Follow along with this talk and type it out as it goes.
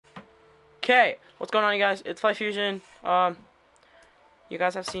Okay, what's going on, you guys? It's Fly Fusion. You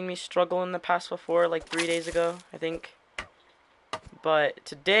guys have seen me struggle in the past before, like 3 days ago, I think. But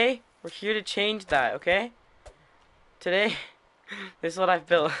today, we're here to change that, okay? Today, this is what I've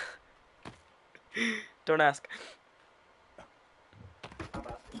built. Don't ask.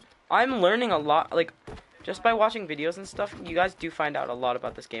 I'm learning a lot, like, just by watching videos and stuff, you guys do find out a lot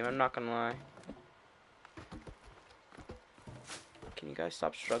about this game, I'm not gonna lie. Can you guys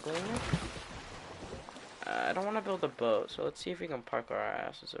stop struggling? I don't want to build a boat, so let's see if we can park our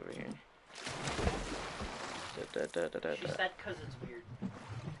asses over here. She said because it's weird.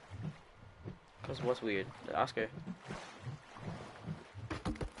 Because what's weird? Ask her.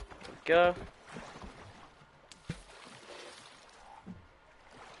 Go.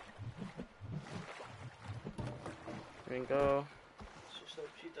 There we go. Just hope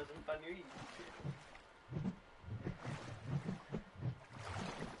she doesn't find your eat.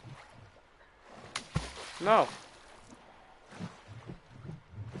 No.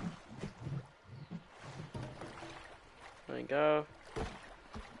 There we go.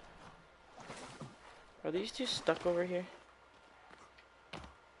 Are these two stuck over here?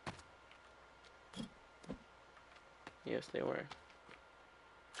 Yes, they were.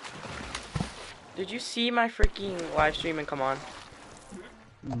 Did you see my freaking live stream and come on?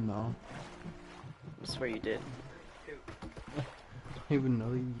 No. I swear you did. I don't even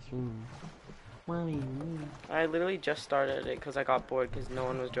know you stream. I literally just started it because I got bored because no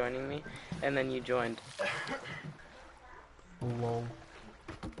one was joining me, and then you joined. Lol.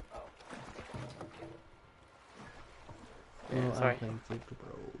 Yeah, Oh, sorry. I'm playing Flipper,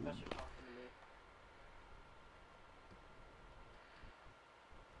 bro.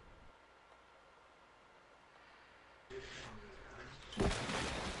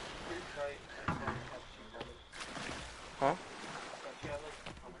 Huh?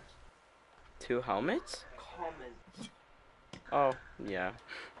 2 helmets? Comments. Oh, yeah.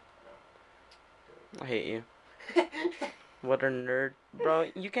 I hate you. What a nerd.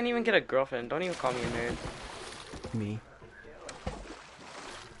 Bro, you can't even get a girlfriend. Don't even call me a nerd. Me.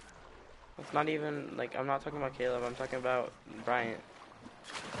 It's not even, like, I'm not talking about Caleb. I'm talking about Bryant.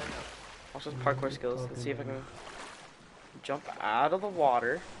 Also, parkour skills. Let's see if I can jump out of the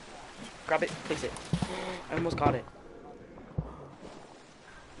water. Grab it. Place it. I almost got it.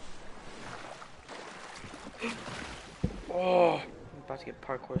 Oh, I'm about to get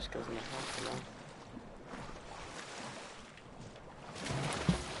parkour skills in the house now.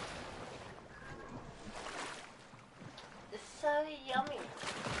 It's so yummy.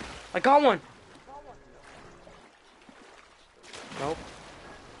 I got one. Nope.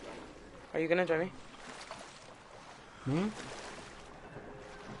 Are you gonna join me? Me?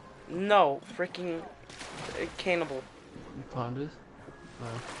 No, freaking cannibal. You Pandas? No.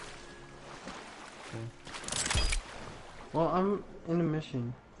 Okay. Well, I'm in a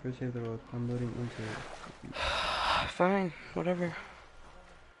mission for Save the World. I'm loading into it. Fine, whatever.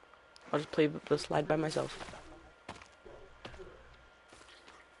 I'll just play the slide by myself.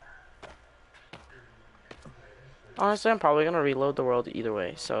 Honestly, I'm probably gonna reload the world either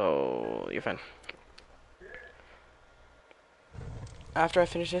way, so you're fine. After I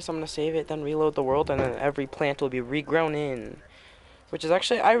finish this, I'm gonna save it, then reload the world, and then every plant will be regrown in. Which is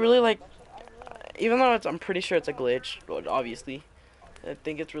actually, I really like, even though I'm pretty sure it's a glitch, but obviously. I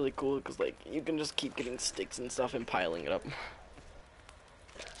think it's really cool, because, like, you can just keep getting sticks and stuff and piling it up.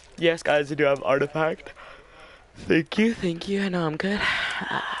 Yes, guys, I do have artifact. Thank you, I know I'm good.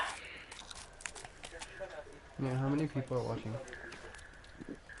 Yeah, how many people are watching?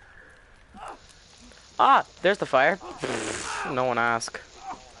 Ah, there's the fire. No one asked.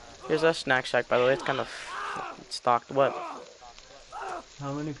 Here's a snack shack, by the way. It's kind of stocked. What?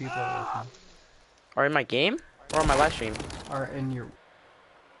 How many people are watching? Are in my game? Or on my live stream? Are in your...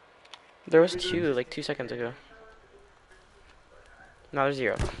 There was 2, like 2 seconds ago. Now there's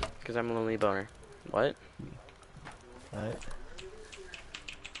 0. Because I'm a lonely boner. What? What?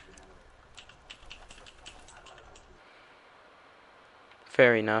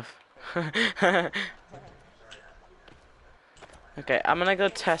 Fair enough. Okay, I'm gonna go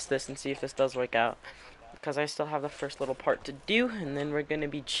test this and see if this does work out. Because I still have the first little part to do, and then we're gonna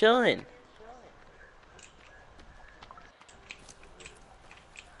be chilling.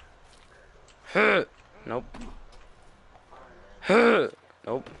 Nope.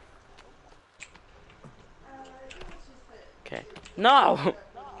 Nope. Okay. No!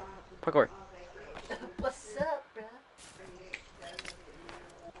 Parkour. What's up, bro?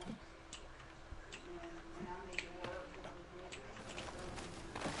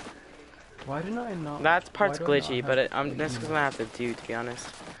 Why did I not? That part's why do I not glitchy, have but I'm like, just gonna have to do, to be honest.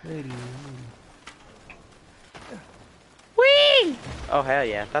 Lady. Whee! Oh hell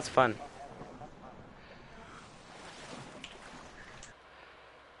yeah, that's fun.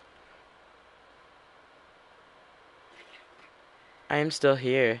 I am still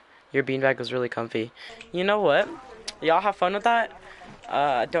here. Your beanbag was really comfy. You know what? Y'all have fun with that?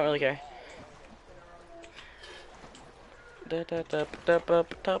 I don't really care.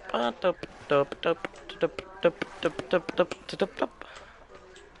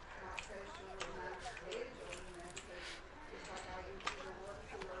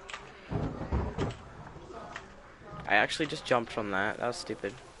 I actually just jumped from that. That was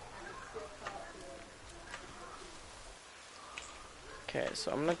stupid. Okay,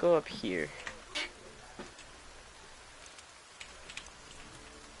 so I'm gonna go up here.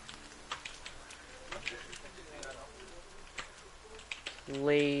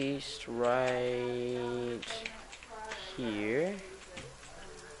 Placed right here.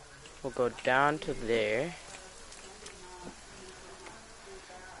 We'll go down to there.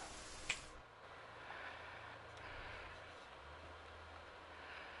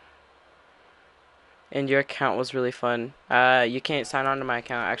 And your account was really fun. You can't sign on to my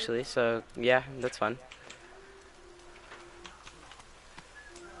account actually, so yeah, that's fun.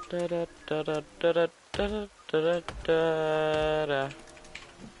 Da da da da da da da da da.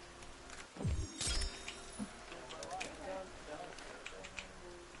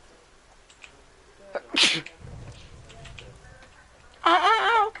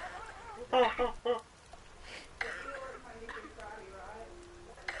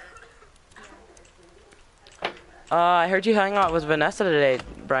 I heard you hang out with Vanessa today,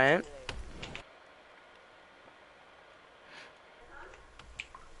 Bryant.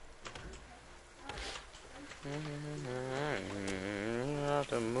 Not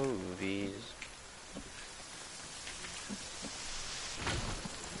the movies.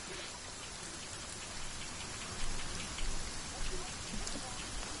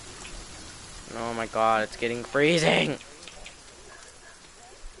 Oh my god, it's getting freezing.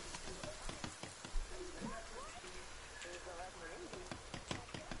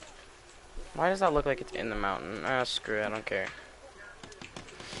 Why does that look like it's in the mountain? Ah, screw it, I don't care.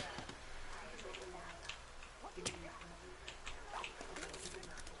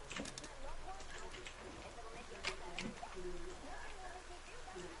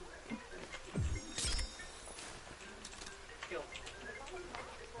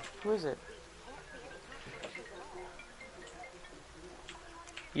 Who is it?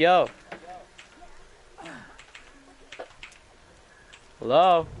 Yo.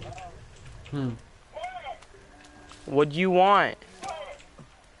 Hello? What do you want?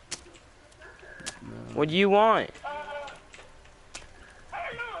 No. What do you want? I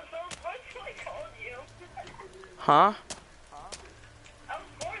don't know, some voice, so I called you. Huh? I was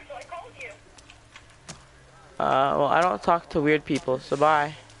bored, so I called you. Well, I don't talk to weird people, so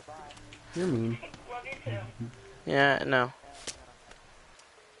bye. You're mean. Love you too. Yeah, no.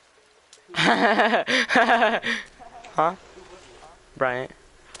 Huh? Bryant?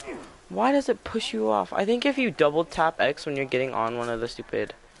 Why does it push you off? I think if you double tap X when you're getting on one of the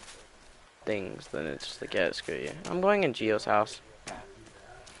stupid things, then it's just like, yeah, screw you. I'm going in Geo's house.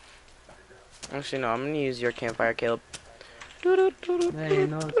 Actually, no, I'm gonna use your campfire, Caleb. Hey,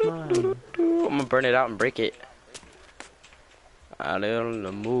 no, it's mine. I'm gonna burn it out and break it. Out in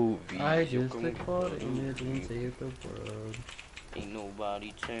the movie. I just clicked photo image and saved the world. Ain't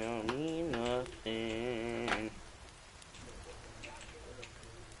nobody tell me nothing.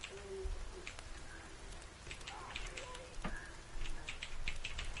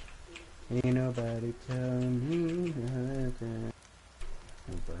 Ain't nobody tell me nothing.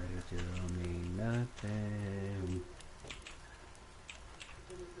 Nobody tell me nothing.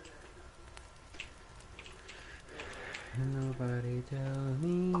 Ain't nobody tell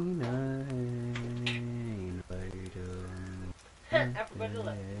me nothing. Ain't nobody tell me Everybody left.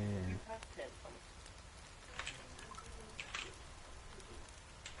 nothing. Past 10.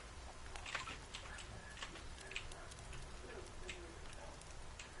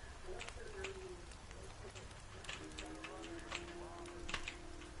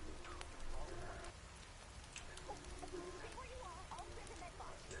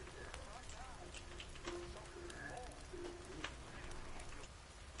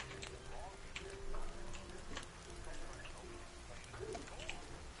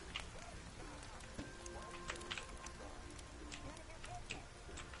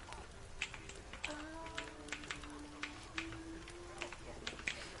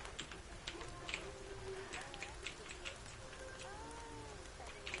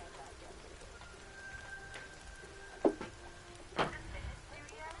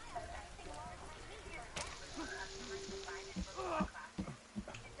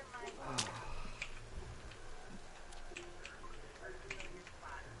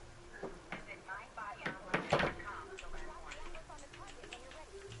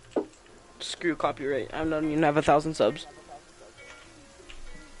 Screw copyright. I don't even have 1,000 subs.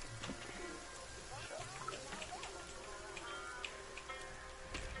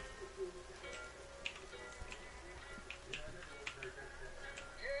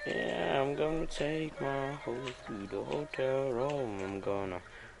 Yeah, I'm gonna take my horse to the hotel room. I'm gonna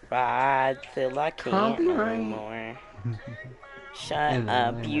ride till I can't no Copyright. more. Shut And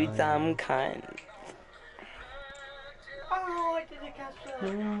up, then you I dumb cunt. Oh, I didn't catch that.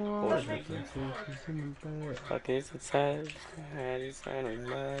 No more Horse sentences in the back. Fuck is the time? Had it sounded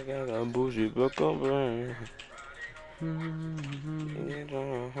like I got bullshit back on brain.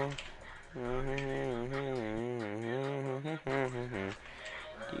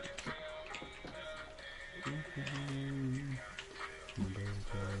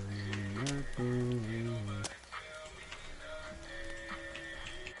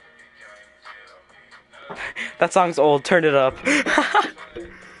 That song's old. Turn it up.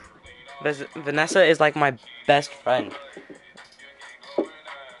 Vanessa is like my best friend.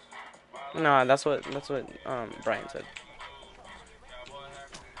 No, that's what Brian said.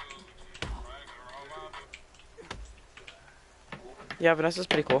 Yeah, Vanessa's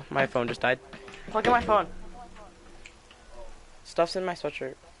pretty cool. My phone just died. Look at my phone. Stuff's in my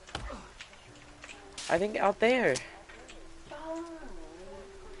sweatshirt. I think out there.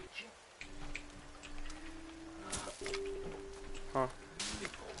 Huh.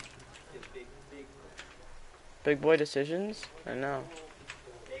 Big boy decisions? I know.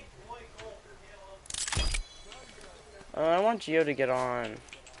 I want Gio to get on.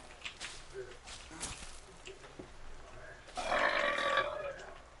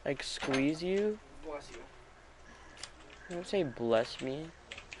 Like, squeeze you? Bless you. I don't say bless me.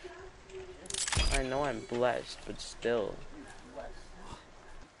 I know I'm blessed, but still.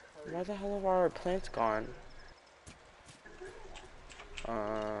 Why the hell are our plants gone?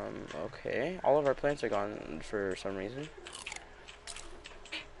 Okay. All of our plants are gone for some reason.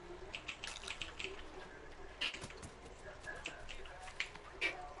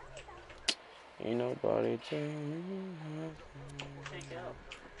 Ain't nobody tell me nothing. Take it out.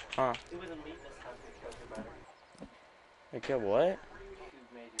 Huh. It wasn't me this time to kill the matter. Like a what?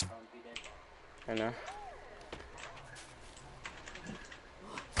 Who made your phone beat it? I know.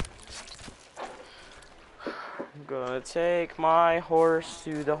 I'm gonna take my horse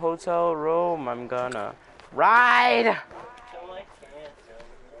to the hotel room. I'm gonna ride! Don't like cancer.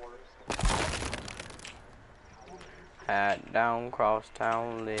 Hat down, cross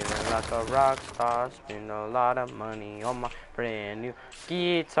town, living like a rock star. Spend a lot of money on my brand new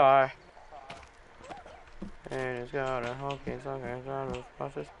guitar. And it's got a honky tonk and out of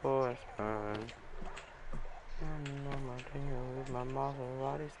process sports gun. I'm on my deal with my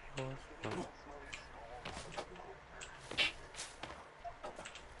Maserati sports gun.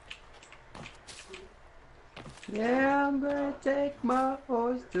 Yeah, I'm gonna take my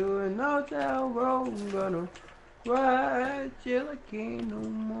horse to an hotel room. I'm gonna ride till I can't no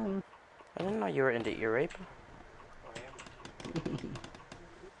more. I didn't know you were into ear rape.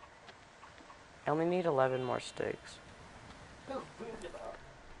 I only need 11 more sticks.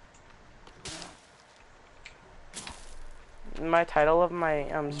 My title of my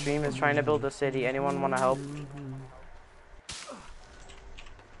stream is trying to build a city. Anyone want to help?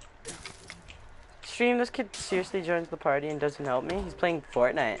 Stream, this kid seriously joins the party and doesn't help me. He's playing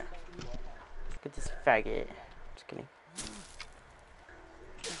Fortnite. Look at this faggot. Just kidding.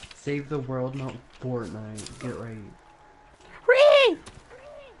 Save the world, not Fortnite. Get right. Whee!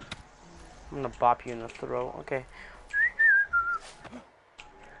 I'm gonna bop you in the throat. Okay.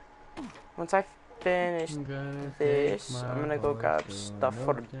 Once I finish this, I'm gonna go grab stuff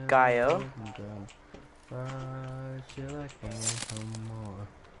for Gaia.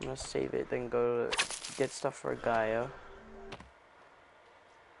 I'm gonna save it, then go get stuff for Gaia.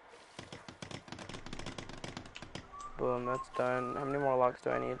 Boom, that's done. How many more locks do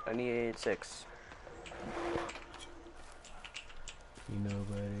I need? I need 6.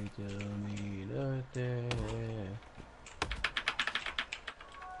 Nobody tell me nothing.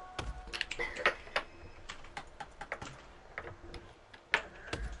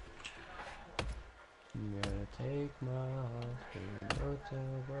 I'm gonna take my horse to the hotel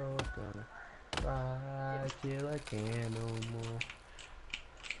road. Gonna ride till I can't no more.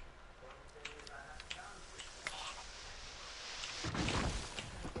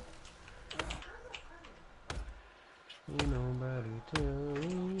 Ain't nobody tell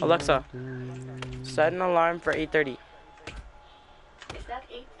me Alexa, nothing. set an alarm for 8:30. Is that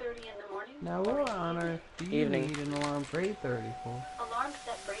 8:30 in the morning? Now what on earth do you Evening. need an alarm for 8:30 for? Alarm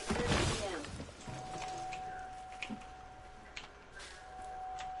set for 8:30 p.m.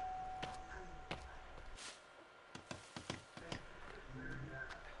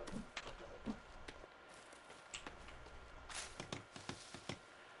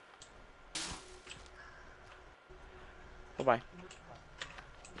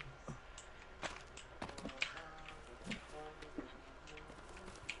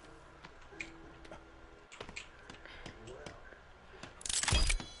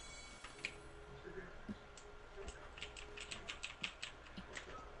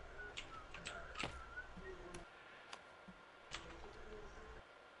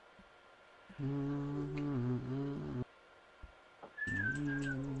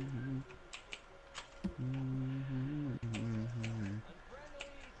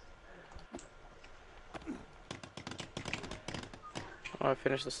 Oh, I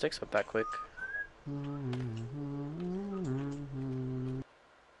finished the sticks up that quick.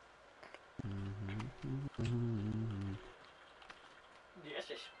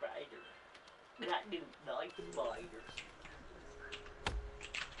 Just a spider. Not do like spiders.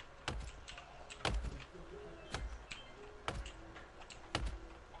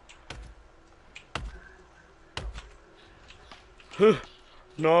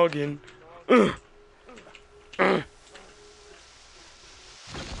 Noggin.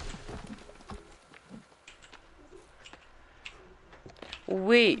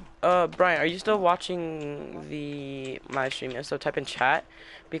 Wait, Brian, are you still watching the live stream? If so, type in chat,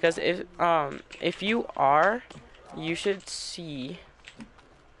 because if you are, you should see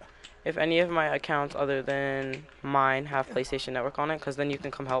if any of my accounts other than mine have PlayStation Network on it, because then you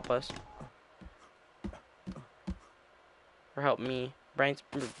can come help us or help me. Brian's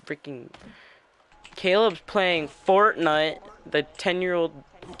freaking Caleb's playing Fortnite, the 10-year-old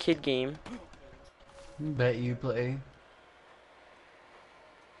kid game. Bet you play.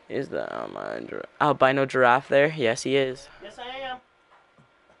 Is the albino giraffe there? Yes, he is. Yes, I am.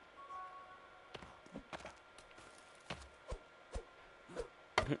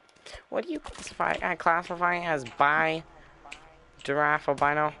 What do you classify? I classify as bi, giraffe,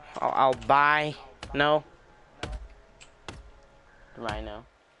 albino. I'll buy. No. Rhino.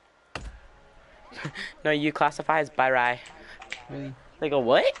 No, you classify as bi rye. Really? They go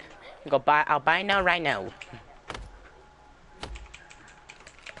what? You go buy. I'll buy now, right now.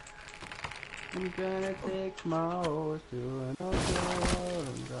 I'm gonna take my horse to an old road.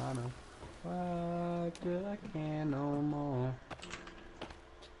 I'm gonna ride till I can't no more.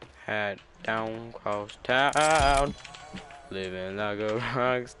 Head down, cross town, living like a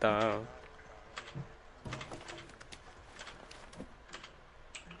rock star.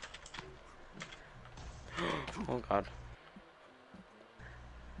 Oh God.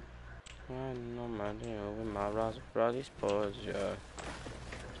 I know my deal with my Rosy sports, yeah.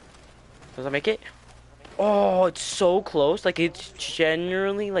 Does that make it? Oh, it's so close. Like, it's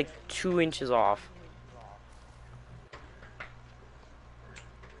generally like 2 inches off.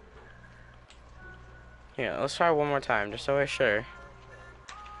 Yeah, let's try one more time, just so we're sure.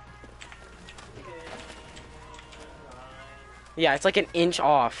 Yeah, it's like an inch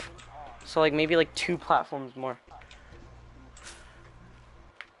off. So, like, maybe like 2 platforms more.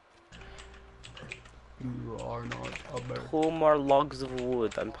 You are not a bird. 2 more logs of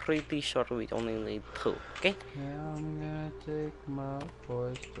wood. I'm pretty sure we only need 2, okay? Yeah, I'm gonna take my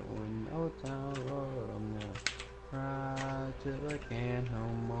horse to an old town road. I'm gonna ride till I can't no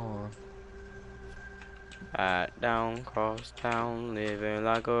more. At down, cross town, living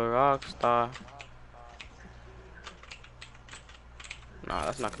like a rock star. Nah,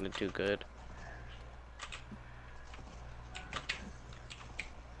 that's not gonna do good.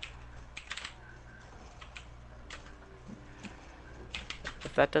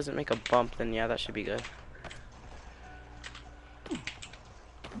 If that doesn't make a bump, then yeah, that should be good.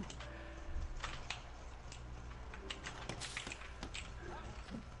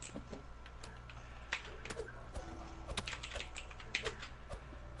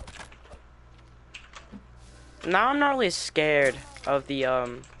 Now I'm not really scared of the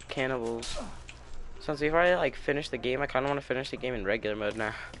cannibals. Since we've already like finished the game, I kind of want to finish the game in regular mode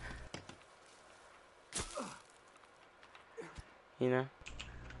now. You know?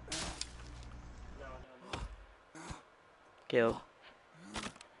 Kill.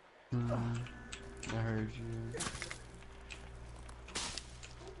 I heard you.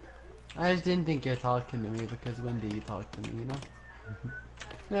 I just didn't think you're talking to me because when do you talk to me, you know?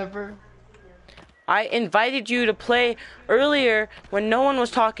 Never. I invited you to play earlier when no one was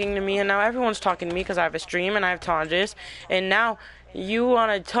talking to me, and now everyone's talking to me because I have a stream and I have Tonjes, and now you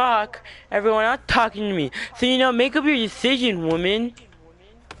want to talk, everyone else talking to me. So, you know, make up your decision, woman.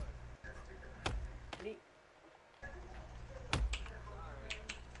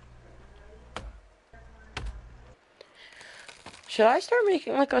 Should I start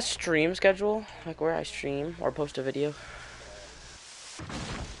making like a stream schedule? Like where I stream or post a video?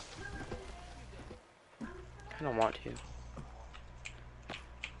 I don't want to.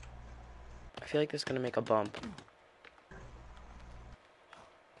 I feel like this is gonna make a bump.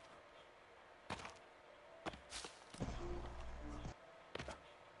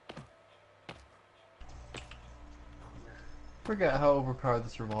 Forget how overpowered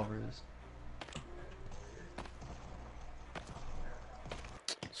this revolver is.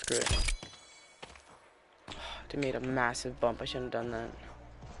 Screw it. They made a massive bump. I shouldn't have done that.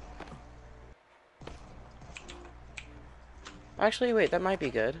 Actually, wait, that might be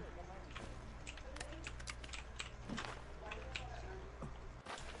good.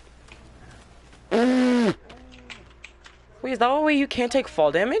 Wait, is that a way you can't take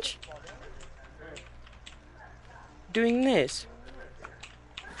fall damage? Doing this.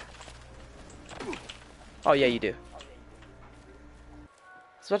 Oh yeah, you do.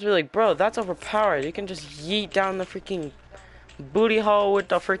 It's about to be like, bro, that's overpowered. You can just yeet down the freaking booty hole with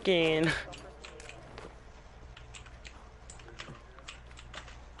the freaking...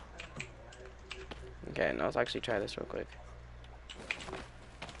 Okay, now let's actually try this real quick.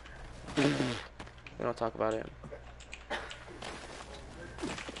 We don't talk about it.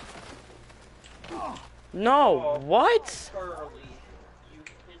 No, what? Early. You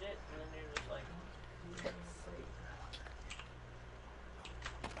hit it, and then you're just like,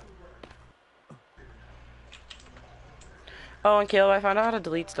 Oh, and Caleb, I found out how to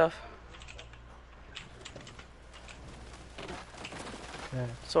delete stuff. Yeah.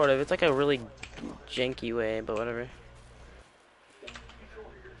 Sort of. It's like a really janky way, but whatever.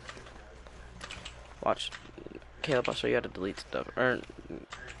 Watch. Caleb, I'll show you how to delete stuff. Or...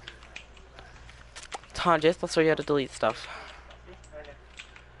 Tanjis, I'll show you how to delete stuff.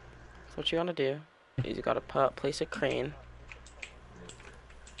 So what you gotta do is you gotta place a crane.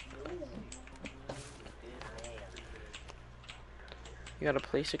 You gotta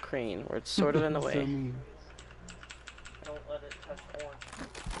place a crane where it's sort of in the So way. mean. don't let it touch orange.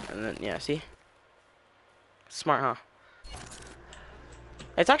 And then, yeah, see? Smart, huh?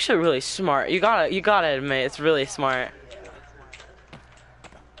 It's actually really smart. You gotta admit, it's really smart.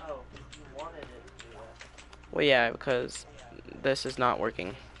 Oh, you wanted it to do that. Well, yeah, because this is not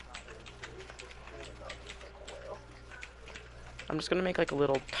working. I'm just gonna make like a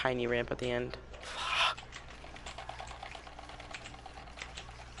little tiny ramp at the end. Fuck.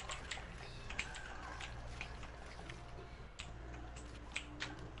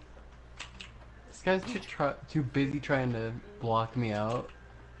 This guy's too busy trying to block me out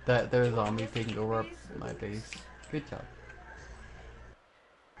that there are zombies taking over my base. Good job.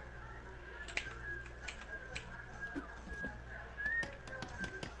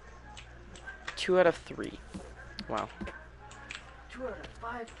 Two out of 3. Wow. 2 out of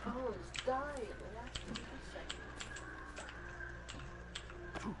 5 phones died in the last 2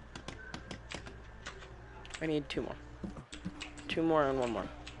 seconds. I need 2 more. 2 more and 1 more.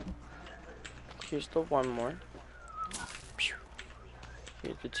 Here's the 1 more.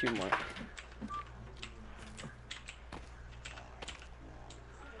 Here's the 2 more.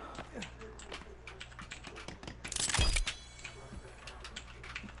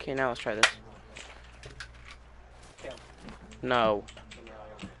 Okay, now let's try this. No.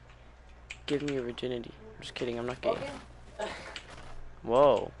 Give me your virginity. I'm just kidding, I'm not gay.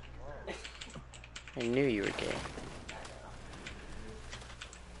 Whoa. I knew you were gay.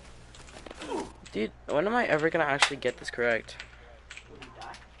 Dude, when am I ever gonna actually get this correct? Will you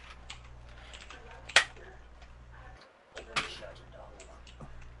die?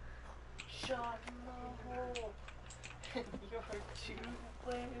 Shot in the hole. You're too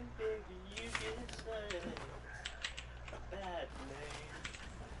lame, baby. You get sad. Bad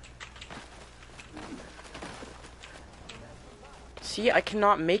name. See, I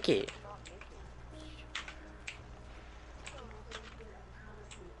cannot make it.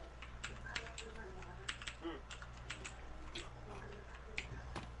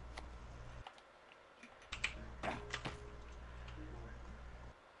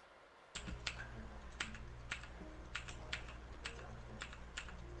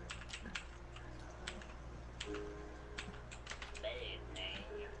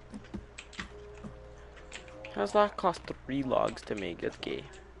 How's that cost 3 logs to make? That's gay.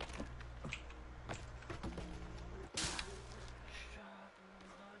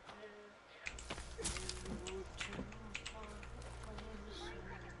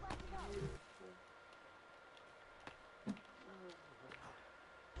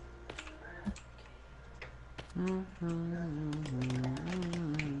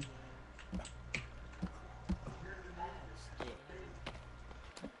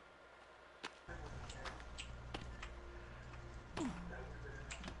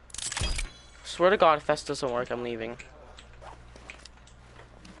 Swear to God, if this doesn't work, I'm leaving.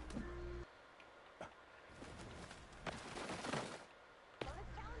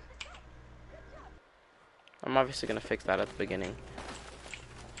 I'm obviously gonna fix that at the beginning.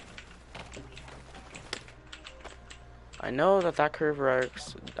 I know that curve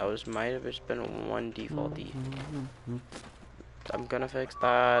works. That might have just been one defaulty. I'm gonna fix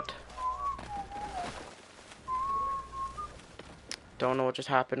that. Don't know what just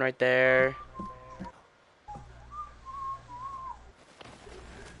happened right there.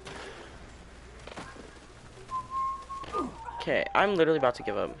 Okay, I'm literally about to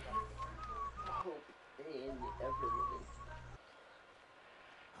give up. Hope in everything.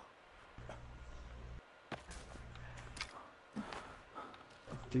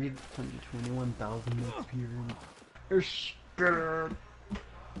 321,000 experience. You're scared.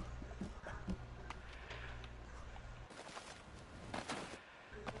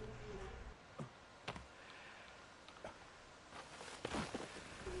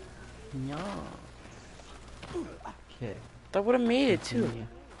 Yeah. Okay. That would have made it too. Continue.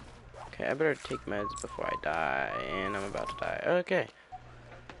 Okay, I better take meds before I die, and I'm about to die. Okay.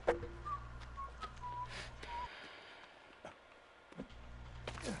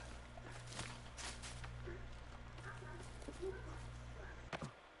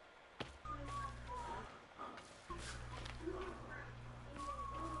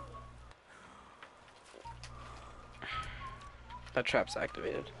 That trap's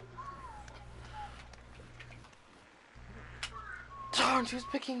activated. Darn, she was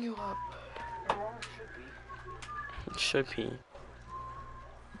picking you up. Oh, it should be. It should be.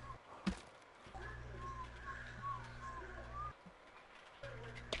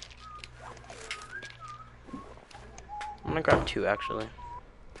 I'm gonna grab 2 actually.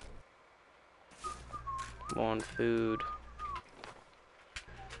 One food.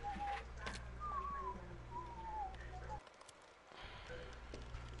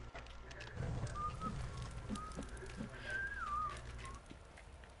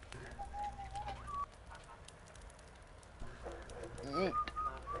 Yeet.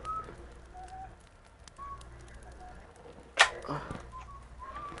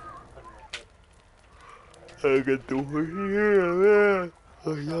 I got the here.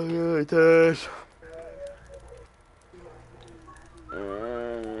 Oh yeah, it is.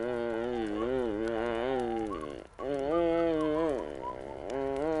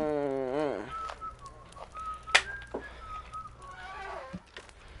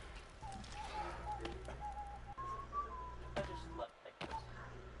 I just left like this.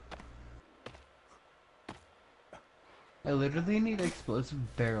 I literally need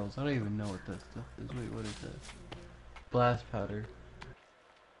explosive barrels. I don't even know what that stuff is. Wait, what is this? Blast powder.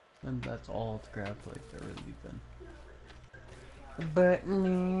 And that's all to grab, like, they're really good. But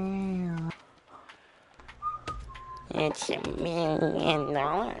now... It's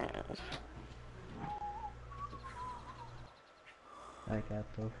 $1,000,000. I got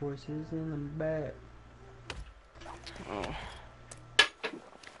the horses in the back. Oh.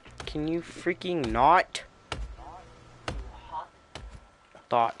 Can you freaking not? Hot.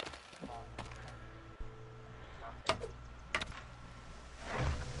 Thought.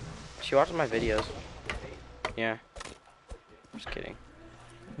 She watches my videos. Yeah. Just kidding.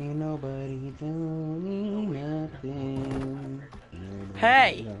 Ain't nobody telling me nothing.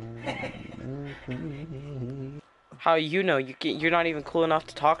 Hey! Nothing. How you know? You're not even cool enough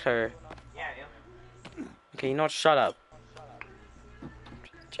to talk to her. Yeah, I am. Okay, you know what? Shut up.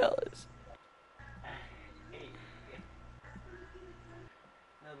 Jealous. Hey.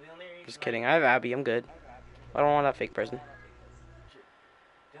 No, the only reason Just kidding. I have Abby. I'm good. I don't want that fake person.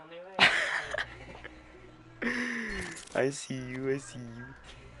 The only way I see you. I see you.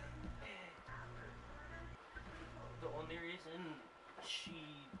 the only reason she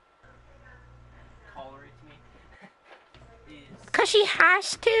tolerates me is 'Cause she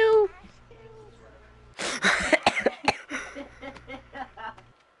has to.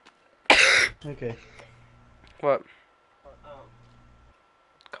 Okay, What? um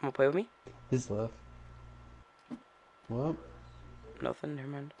Come and play with me? his left. Well, Nothing. Never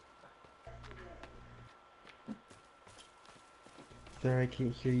mind. there, I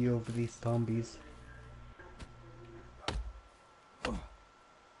can't hear you over these zombies.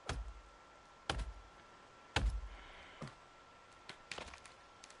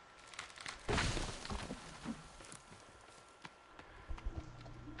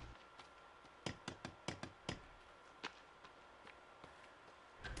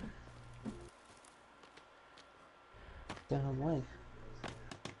 Down life.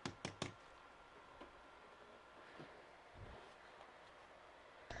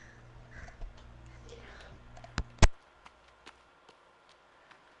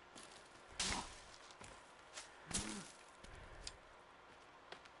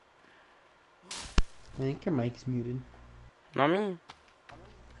 I think your mic's muted. Not me.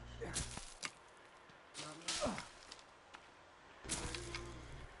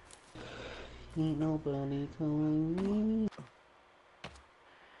 Ain't nobody telling me.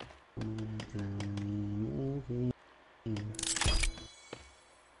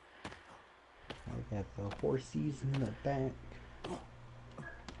 I got the horsies in the back.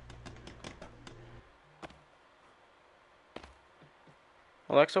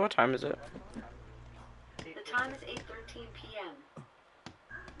 Alexa, what time is it? The time is 8:13 p.m.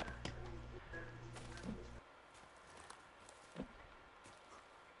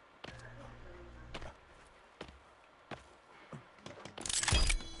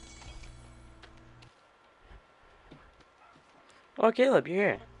 Oh, Caleb, you're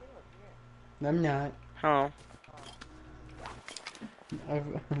here. I'm not. Hello.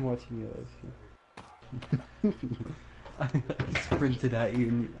 I'm watching you live stream. I sprinted at you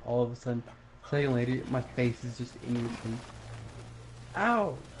and all of a sudden, a second later, my face is just in your face.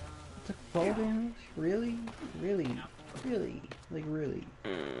 Ow! It took fall damage? Really? Really? Really? Like, really?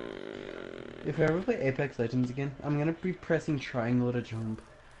 If I ever play Apex Legends again, I'm gonna be pressing triangle to jump.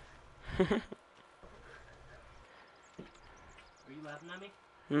 Are you laughing at me?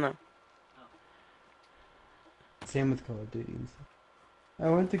 No. Same with Call of Duty and stuff. I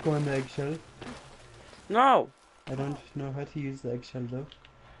want to go on the eggshell. No! I don't know how to use the eggshell though.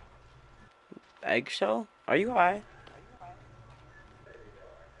 Eggshell? Are you high?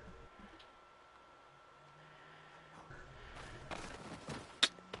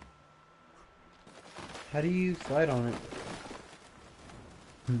 How do you slide on it?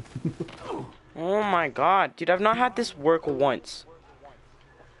 Oh my god. Dude, I've not had this work once.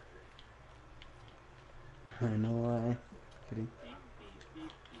 I know why. Kidding.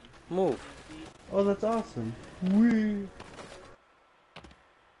 Move. Oh, that's awesome. Whee!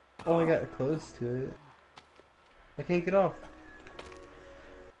 Oh, I got close to it. I can't get off.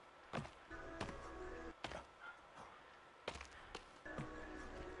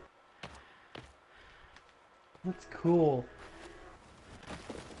 That's cool.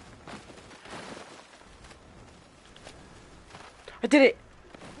 I did it!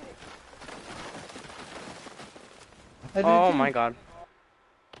 I did Oh too. my god.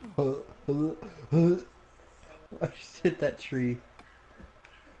 I just hit that tree.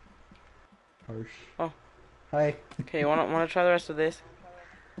 Harsh. Oh. Hi. Okay, you wanna try the rest of this?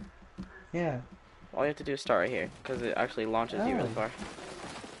 Yeah. All you have to do is start right here, because it actually launches you really Oh. far.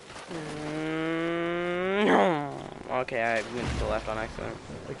 Okay, I went to the left on accident.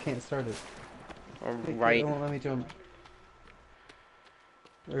 I can't start it. Or It right. won't let me jump.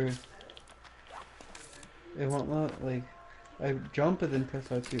 Or it won't let, like, I jump and then press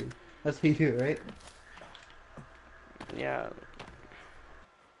R2. That's how you do it, right? Yeah.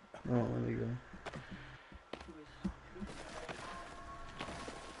 Oh, let me go.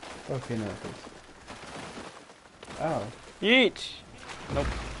 Okay, now it goes. Ow. Yeet! Nope.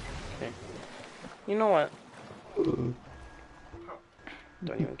 Okay. You know what?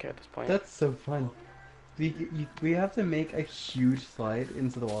 Don't even care at this point. That's so fun. We have to make a huge slide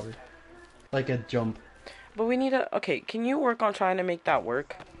into the water. Like a jump. But we need a... Okay, can you work on trying to make that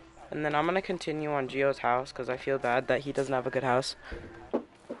work? And then I'm gonna continue on Gio's house, because I feel bad that he doesn't have a good house.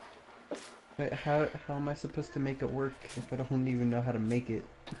 Wait, how am I supposed to make it work if I don't even know how to make it?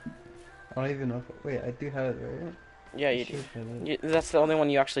 I don't even know if... Wait, I do have it, right? Yeah, I you should have it. do. That's the only one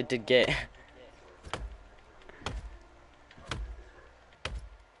you actually did get.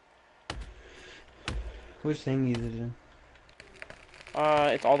 Which thing is it in?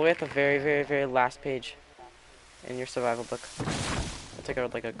 It's all the way at the very, very, very last page in your survival book. It's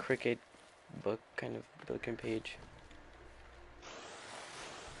like a cricket book kind of looking page.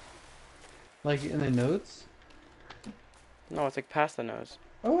 Like in the notes? No, it's like past the nose.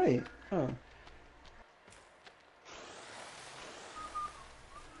 Oh wait. Oh.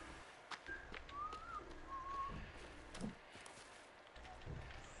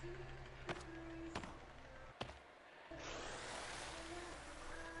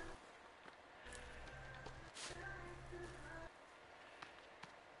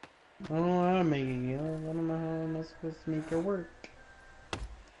 I don't know how to make it, I don't know how am I supposed to make it work.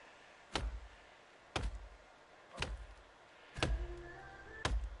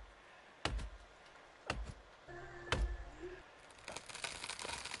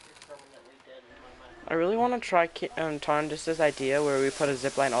 You're permanently dead in my mind. I really want to try trying just this idea where we put a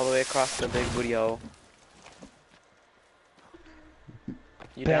zip line all the way across the big booty hole.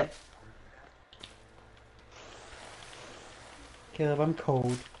 You down? Bet. Caleb, I'm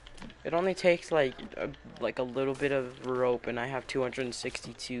cold. It only takes like a little bit of rope, and I have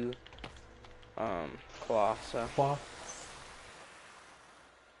 262 cloth. So Wah.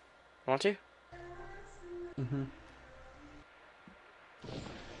 want to? Mhm.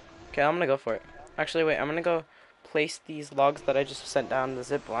 Okay, I'm gonna go for it. Actually, wait, I'm gonna go place these logs that I just sent down the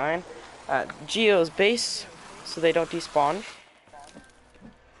zip line at Geo's base so they don't despawn.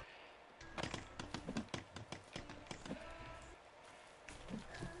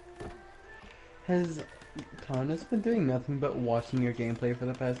 Has Thomas been doing nothing but watching your gameplay for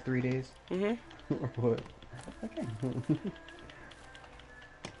the past 3 days? Mm-hmm. Or what? Okay.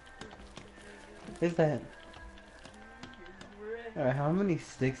 Is that... Alright, how many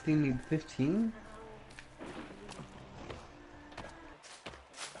sticks do you need? 15?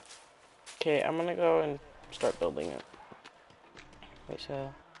 Okay, I'm gonna go and start building it. Wait,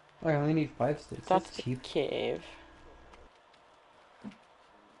 so Oh, I only need 5 sticks. That's that's the cheap. cave.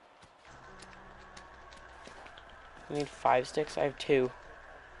 I need 5 sticks. I have 2.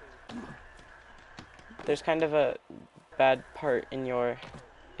 There's kind of a bad part in your.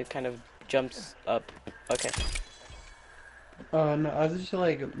 It kind of jumps up. Okay. No, I was just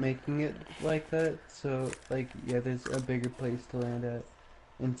like making it like that, so like yeah, there's a bigger place to land at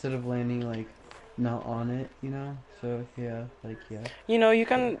instead of landing like not on it, you know? So yeah, like yeah. You know, you So,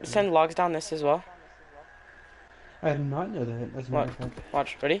 can yeah. send logs down this as well. I did not know that, as a matter What? of fact.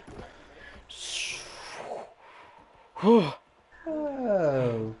 Watch. Ready? Oh,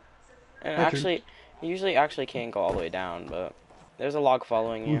 And my turn. actually, you usually actually can't go all the way down, but there's a log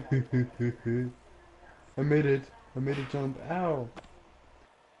following you. I made it. I made a jump. Ow.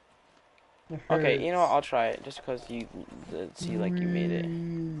 It Okay, you know what? hurts. I'll try it just because you see like you made it.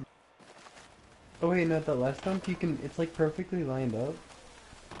 Whee! Oh wait, no, the last jump you can, it's like perfectly lined up.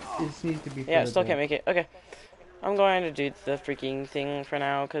 It just needs to be Yeah, further still can't back. make it. Okay, I'm going to do the freaking thing for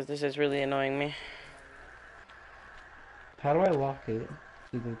now because this is really annoying me. How do I lock it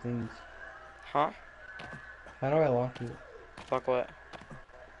to the things? Huh? How do I lock it? Fuck what?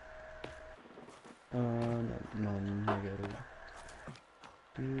 No, no, I got it.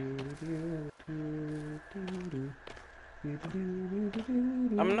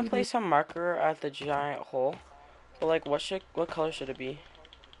 I'm gonna place some marker at the giant hole. But like, what color should it be?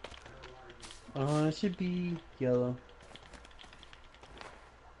 It should be yellow.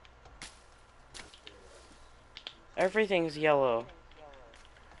 Everything's yellow.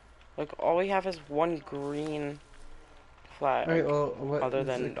 Like, all we have is one green Alright, flag. well, what Other is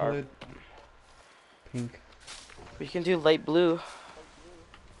the than our, color? Pink. we can do light blue.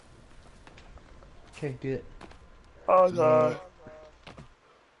 Okay, do it. Oh god.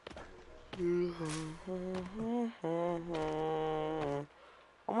 I'm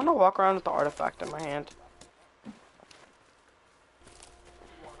gonna walk around with the artifact in my hand.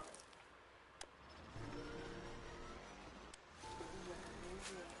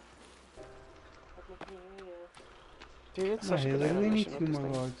 Dude, it's such a I good literally need animation with 2 this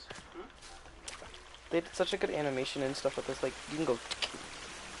more thing. logs. They did such a good animation and stuff with this. Like, you can go,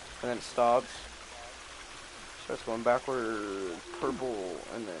 and then it stops. Starts going backward, purple,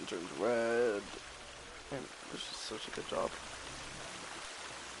 and then turns red. And it's just such a good job.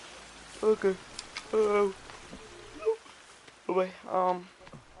 Okay. Oh. Oh wait. I'm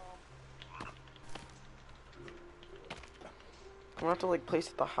gonna have to like place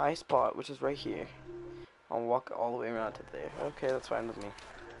it at the high spot, which is right here. I'll walk all the way around to there. Okay, that's fine with me.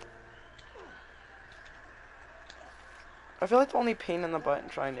 I feel like the only pain in the butt in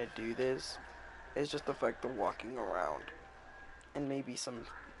trying to do this is just the fact of walking around. And maybe some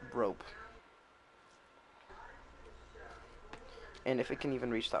rope. And if it can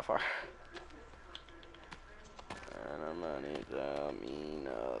even reach that far. And I'm gonna tell me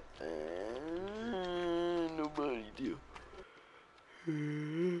nothing. Nobody do.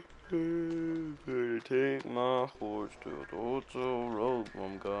 Better take my horse to the hotel road.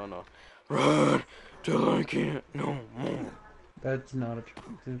 I'm gonna ride till I can't no more. That's not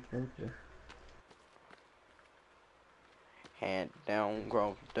attractive, okay. Hand down,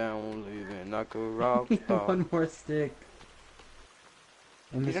 cross down, living like a rock I have star. 1 more stick.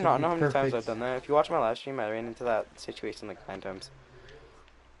 And You this do will not be know how many times I've perfect. done that. If you watch my live stream, I ran into that situation like 9 times.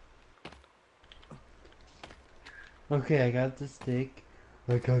 Okay, I got the stick.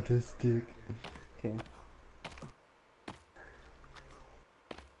 I got the stick. Okay.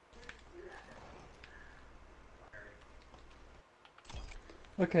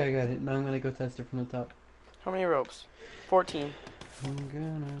 Okay, I got it. Now I'm gonna go test it from the top. How many ropes? 14. I'm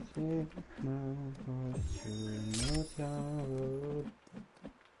gonna take my horse to the town road.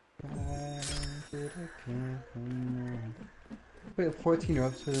 Ride to the campground. Wait, 14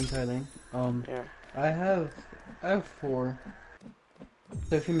 ropes for the entire thing. Yeah. I have 4.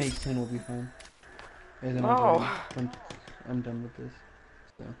 So if you make 10, we'll be fine. And then No. I'm done with this.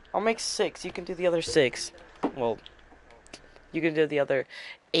 So. I'll make 6. You can do the other 6. Well, you can do the other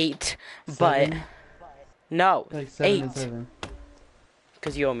 8. But, 7? no. Like 7 and 8. 7.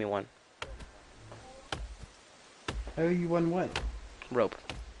 Because you owe me 1. Oh, you won what? Rope.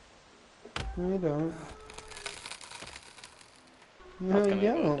 No, I don't. No, That's you gonna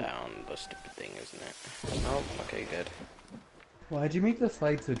go don't. down the stupid thing, isn't it? Nope. Okay, good. Why'd you make the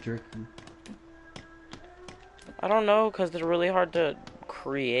slide so jerky? I don't know, because they're really hard to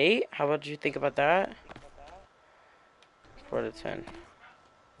create. How about you think about that? 4 out of 10.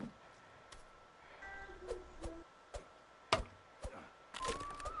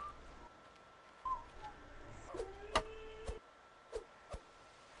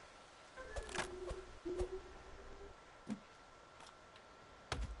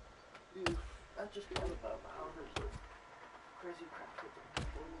 I just thought about how there's like crazy crackers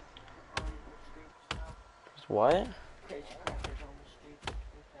on the streets now. Just what? Crazy crackers on the streets in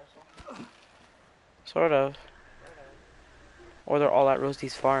Newcastle. Sort of. Or they're all at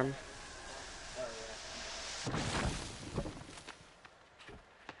Rosie's farm. Oh yeah.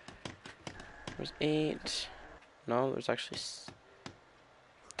 There's 8. No, there's actually.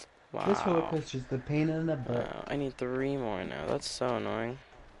 Wow. This roller coaster's the pain in the butt. I need 3 more now. That's so annoying.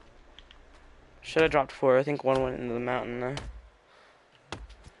 Should have dropped 4. I think 1 went into the mountain though.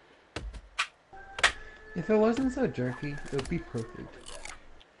 If it wasn't so jerky, it would be perfect.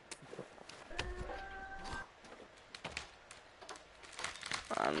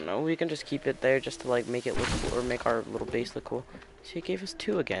 I don't know. We can just keep it there just to like make it look cool, or make our little base look cool. See, it gave us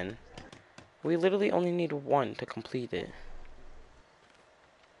 2 again. We literally only need 1 to complete it.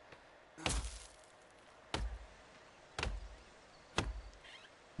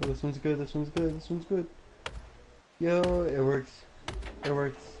 Oh, this one's good, this one's good, this one's good. Yo, it works. It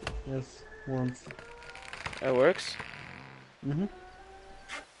works. Yes, once. It works? Mm-hmm.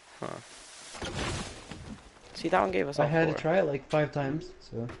 Huh. See, that one gave us all I had 4. to try it like 5 times,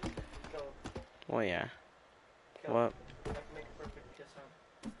 so. Well, yeah. Kill. What? I can make a perfect kiss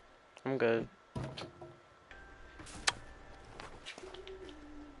sound. I'm good.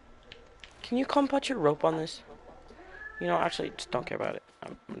 Can you come put your rope on this? You know, actually, just don't care about it.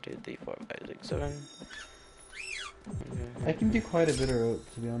 I'm gonna do 3, 4, 5, 6, 7. I can do quite a bit of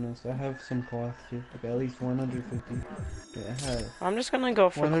rope, to be honest. I have some cloth too, like at least 150. Yeah, I have. I'm just gonna go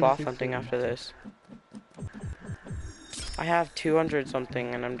for cloth 160. hunting after this. I have 200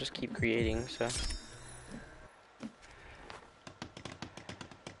 something, and I'm just keep creating, so.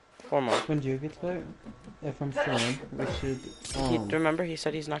 4 more. When Joe gets back, if I'm still on, we should. Remember, he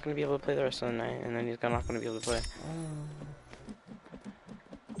said he's not gonna be able to play the rest of the night, and then he's not gonna be able to play.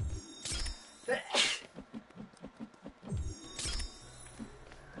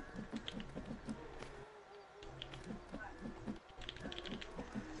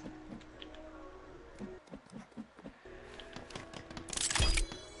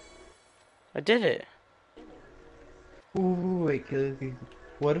 I did it. Ooh, wait,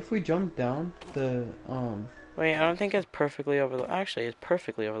 what if we jump down the Wait, I don't think it's perfectly over the. Actually, it's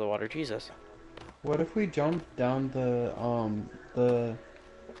perfectly over the water. Jesus. What if we jump down the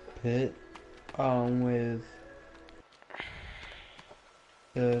pit, with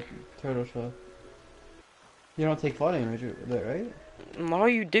the turtle shell? You don't take fall damage with it, right? No,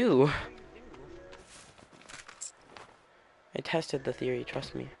 you do. I tested the theory.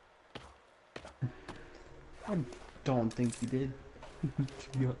 Trust me. I don't think you did.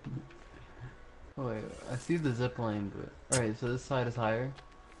 To be honest. Oh, wait, I see the zip line, but alright, so this side is higher.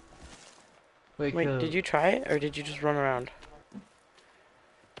 Wait, Did you try it, or did you just run around?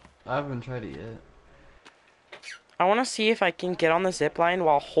 I haven't tried it yet. I want to see if I can get on the zip line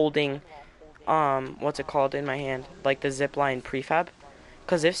while holding, what's it called in my hand? Like the zip line prefab.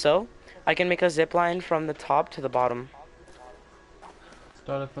 Because if so, I can make a zip line from the top to the bottom.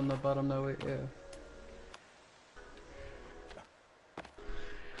 Started from the bottom that way, yeah.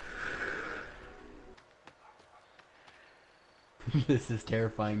 This is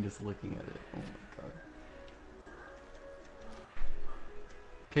terrifying just looking at it. Oh my god.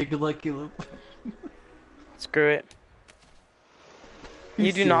 Okay, good luck, Caleb. Screw it.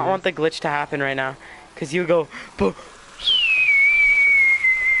 You do not want the glitch to happen right now. Because you go, boom.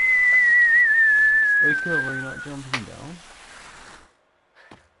 Wait, Caleb, are you not jumping down?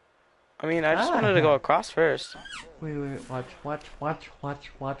 I mean, I just wanted to go across first. Wait, watch.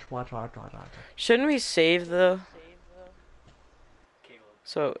 Shouldn't we save the... Caleb,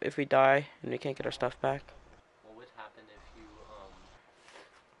 So, if we die and we can't get our stuff back? what would happen if you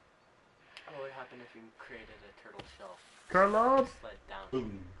what would happen if you created a turtle shell? Caleb! Sled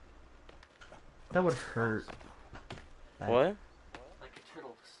down. That would hurt. What? Like a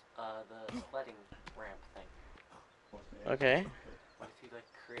turtle, the sledding ramp thing. Okay. What if you like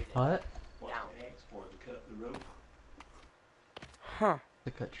created What? down? Huh.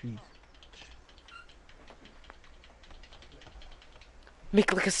 To cut trees.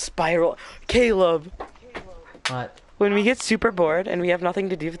 Make like a spiral. Caleb! What? When we get super bored and we have nothing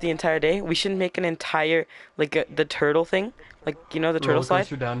to do for the entire day, we should make an entire, like, the turtle thing. Like, you know, the turtle Roller slide?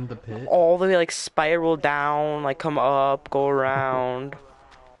 coaster down the pit? All the way, like, spiral down, like, come up, go around.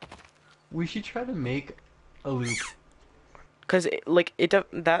 We should try to make a loop. Because,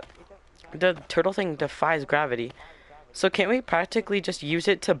 the turtle thing defies gravity. So can't we practically just use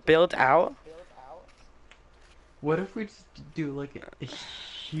it to build out? What if we just do like a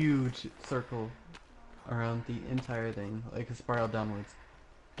huge circle around the entire thing, like a spiral downwards?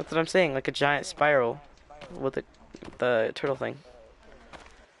 That's what I'm saying, like a giant spiral with the turtle thing.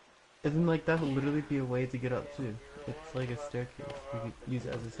 Isn't like that would literally be a way to get up too? It's like a staircase. You could use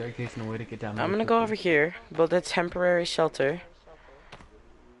it as a staircase and a way to get down. I'm really gonna go over quickly. here, build a temporary shelter,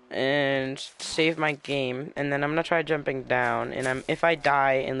 and save my game, and then I'm gonna try jumping down, and if I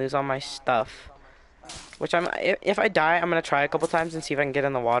die and lose all my stuff, which if I die, I'm gonna try a couple times and see if I can get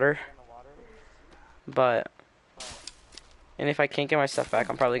in the water. And if I can't get my stuff back,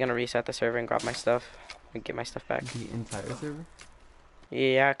 I'm probably gonna reset the server and grab my stuff and get my stuff back. The entire server?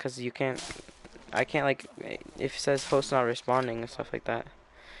 Yeah, cause I can't like, if it says host not responding and stuff like that.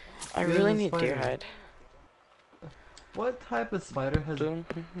 I Get really in the need deer spider. hide. What type of spider has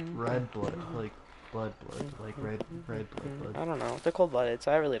red blood? Like blood, like red blood. I don't know. They're cold-blooded,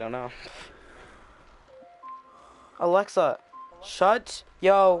 so I really don't know. Alexa, shut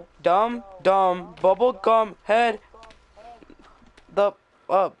yo dumb bubblegum head the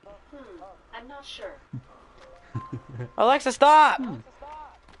up. I'm not sure. Alexa, stop!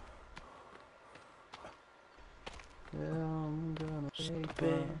 Yeah, I'm gonna take my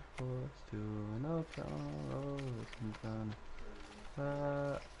horse to an old town road. I'm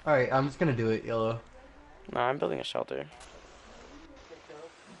gonna. Alright, I'm just gonna do it, Yellow. No, I'm building a shelter.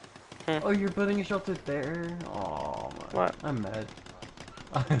 Oh, you're building a shelter there? Oh, man. What? I'm mad.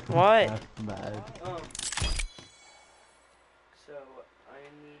 What? I'm mad. So I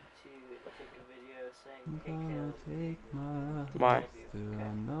need to take a video saying I'm gonna pigtails. take my Why? horse to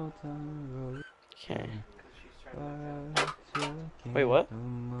an old town road. Okay. Because she's trying to back out. Wait, what?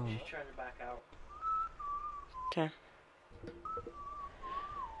 She's trying to back out. Okay.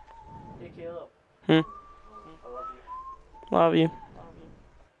 Hey Caleb. Hmm. I love you. Love you.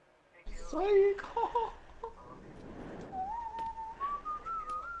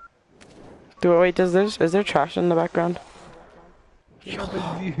 Wait, is there trash in the background? Yeah,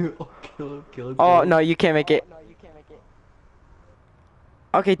 but you kill Oh no, you can't make it.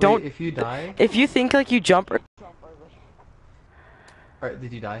 Okay, don't. Wait, if you die? If you think like you jump. Alright,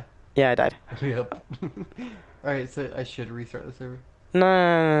 did you die? Yeah, I died. Yep. Alright, so I should restart the server? No.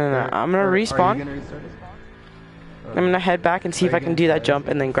 I'm gonna Are you respawn. gonna restart it? I'm gonna head back and see if Are I you can gonna do that try jump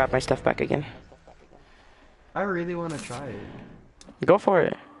it? and then grab my stuff back again. I really want to try it. Go for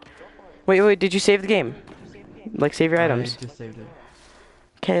it. Wait, did you save the game? Like, save your items. I just saved it.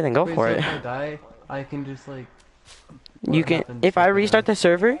 Okay, then go Wait, for so it. if I die, I can just like... You what can, happens if I die? restart the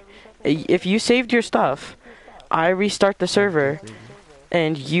server, if you saved your stuff, I restart the server,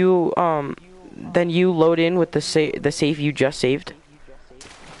 and you, then you load in with the save you just saved.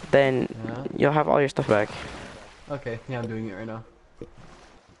 Then Yeah? you'll have all your stuff back. Okay, yeah, I'm doing it right now.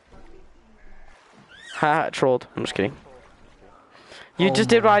 Haha, trolled. I'm just kidding. You Oh just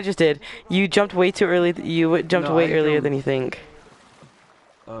did what my. I just did. You jumped way too early. You jumped No, way I earlier jumped. than you think.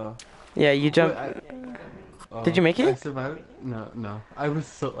 Uh, Yeah, you jumped. Did you make it? I survived? No. I was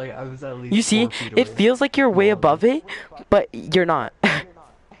so, like, I was at least You see, 4 feet it away. feels like you're way Well, above it, but you're not.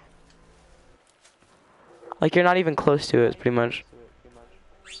 Like, you're not even close to it, pretty much.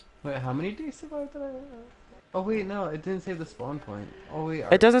 Wait, how many days survived did I... Oh wait, no, it didn't save the spawn point. Oh wait...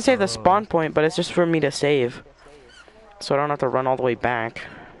 It doesn't save the oh. spawn point, but it's just for me to save. So I don't have to run all the way back.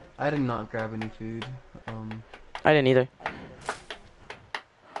 I did not grab any food. I didn't either.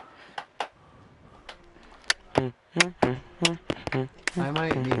 I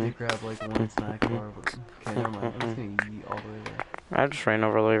might need to grab like one snack bar, but... Okay, never mind. I'm just gonna eat all the way there. I just ran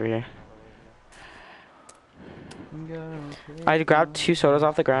over here. I'm gonna I grabbed 2 sodas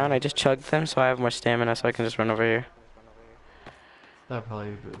off the ground. I just chugged them so I have more stamina so I can just run over here. That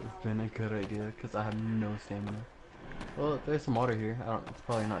probably would have been a good idea, because I have no stamina. Well, there's some water here. It's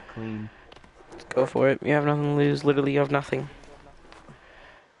probably not clean. Go for it. You have nothing to lose. Literally, you have nothing.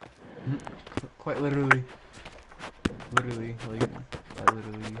 Quite literally. Literally, like, I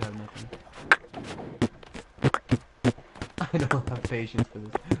literally have nothing. I don't have patience for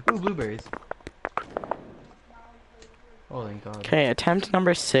this. Ooh, blueberries. Oh, thank God. Okay, attempt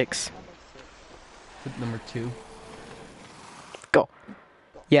number 6. Number 2. Go.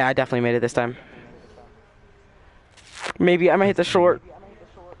 Yeah, I definitely made it this time. Maybe I might hit the short.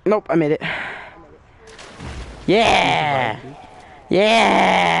 Nope, I made it. Yeah!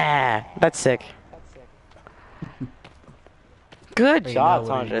 Yeah! That's sick. Good Hey, job, now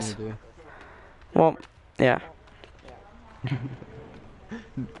what are you Andres. gonna do? Well, yeah.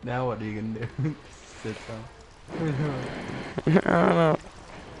 Now what are you gonna do? Sit down. I don't know.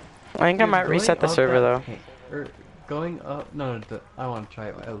 I think I might Going reset the up server that though. tank- Or going up. No, I want to try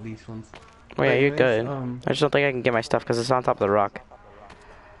it at least once. Oh yeah, But you're anyways, good. I just don't think I can get my stuff because it's on top of the rock.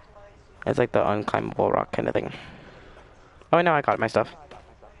 It's like the unclimbable rock kind of thing. Oh no, I got my stuff.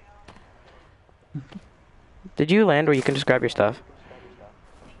 Did you land where you can just grab your stuff?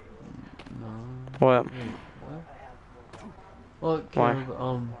 No. What? Wait, what? Well, Why?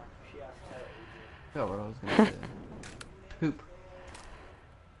 Caleb, forgot what I was gonna say. Poop.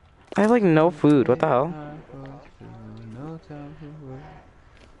 I have like no Don't food. What the take hell? time for food, no time for work.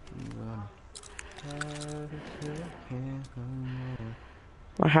 I'm gonna ride it till I can't no more.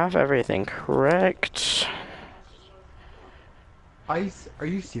 I have everything correct. Are you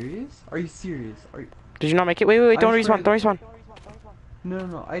serious? Are you serious? Did you not make it? Wait, wait, wait! I Don't just respawn! ran. Don't respawn! No, no,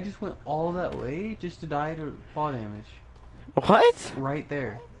 no. I just went all that way just to die to fall damage. What? Right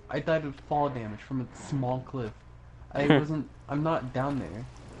there. I died to fall damage from a small cliff. Hmm. I'm not down there.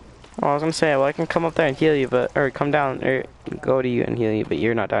 Oh, I was gonna say, well, I can come up there and heal you, but or come down or go to you and heal you, but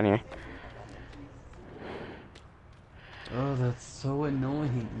you're not down here. Oh, that's so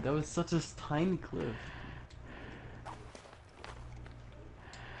annoying. That was such a tiny cliff.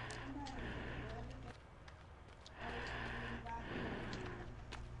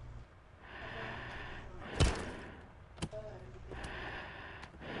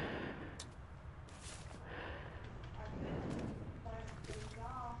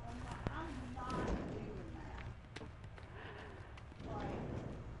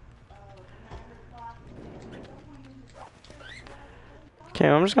 Okay,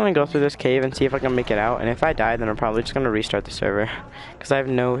 I'm just gonna go through this cave and see if I can make it out, and if I die, then I'm probably just gonna restart the server, cause I have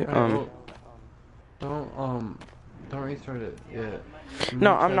no Alright, well, don't restart it yet.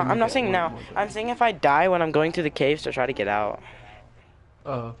 No, Try to I'm make not it saying now. more I'm saying if I die when I'm going through the caves to try to get out.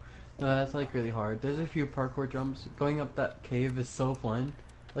 Oh, no, that's like really hard. There's a few parkour jumps. Going up that cave is so fun.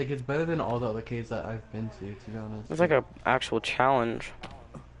 Like, it's better than all the other caves that I've been to be honest. It's like a actual challenge.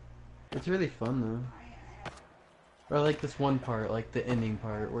 It's really fun though. Or like this one part, like the ending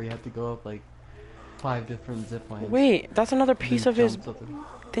part, where you have to go up like 5 different zip lines. Wait, that's another and piece then of his jumps up and...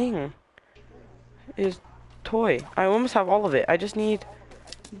 thing. His toy. I almost have all of it. I just need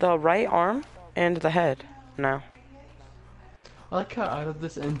the right arm and the head now. I like how out of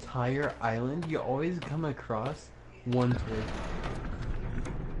this entire island, you always come across one toy.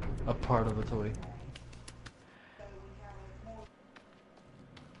 A part of a toy.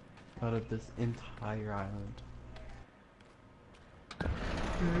 Out of this entire island.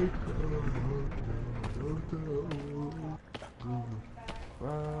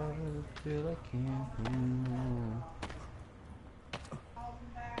 Ride till I can't no more.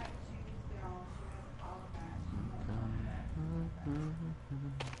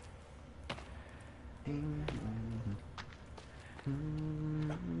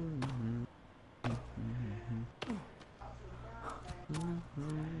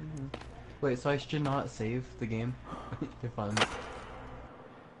 Wait, so I should not save the game if I'm...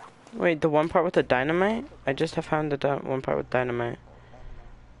 Wait, the one part with the dynamite? I just have found the one part with dynamite.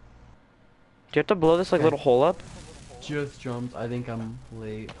 Do you have to blow this like Okay. little hole up? Just jumped. I think I'm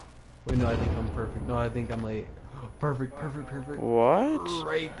late. Wait, no, I think I'm perfect. No, I think I'm late. Perfect, perfect, perfect. What?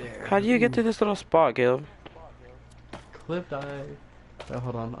 Right there. How do you get to this little spot, Caleb? Cliff dive. Oh,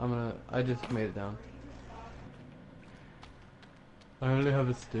 hold on, I just made it down. I only have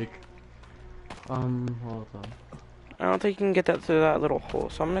a stick. Hold on. I don't think you can get that through that little hole,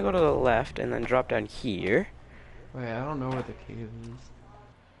 so I'm gonna go to the left and then drop down here. Wait, I don't know where the cave is.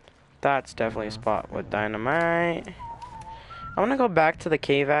 That's definitely a spot with dynamite. I wanna go back to the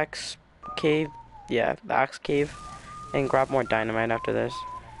cave, yeah, the axe cave, and grab more dynamite after this.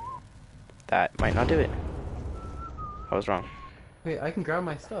 That might not do it. I was wrong. Wait, I can grab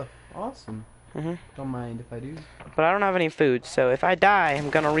my stuff. Awesome. Don't mind if I do. But I don't have any food, so if I die, I'm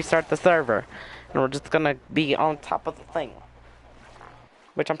gonna restart the server. And we're just gonna be on top of the thing.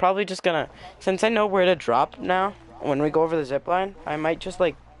 Which I'm probably just gonna, since I know where to drop now, when we go over the zip line, I might just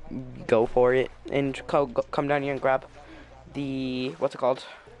like go for it and come down here and grab the, what's it called?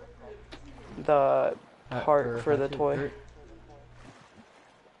 The part for the toy.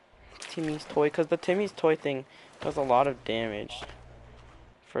 Timmy's toy, because the Timmy's toy thing does a lot of damage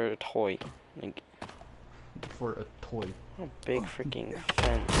for a toy. Like, For a toy. a big freaking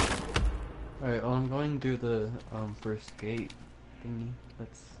fence. Alright, well, I'm going through the first gate thingy.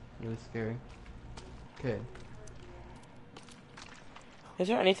 That's really scary. Okay. Is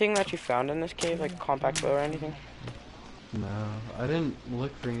there anything that you found in this cave, like compact bow or anything? No, I didn't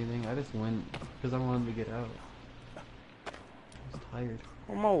look for anything. I just went because I wanted to get out. I was tired.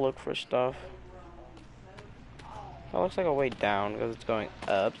 I'm gonna look for stuff. That looks like a way down because it's going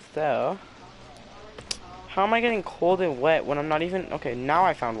up, so. How am I getting cold and wet when I'm not even... Okay, now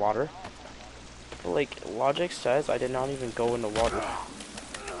I found water. But, like, logic says I did not even go in the water.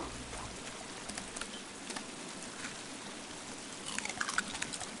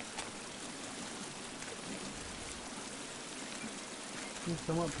 It's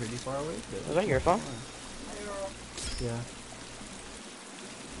somewhat pretty far away. Was that your phone? Hey, Earl. Yeah.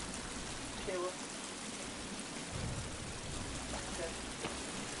 Caleb. Okay.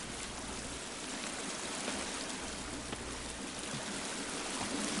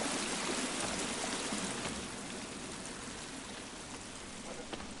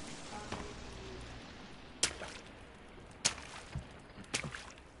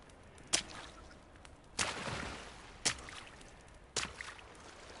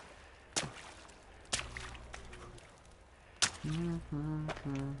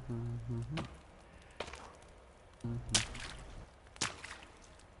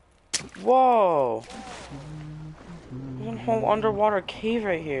 Whoa! There's a whole underwater cave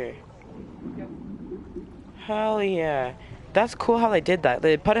right here. Hell yeah. That's cool how they did that.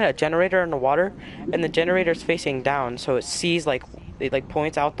 They put a generator in the water, and the generator's facing down, so it sees, like, it, like,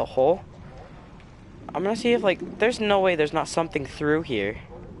 points out the hole. I'm gonna see if, like, there's no way there's not something through here.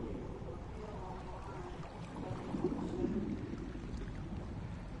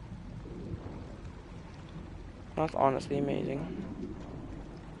 That's honestly amazing.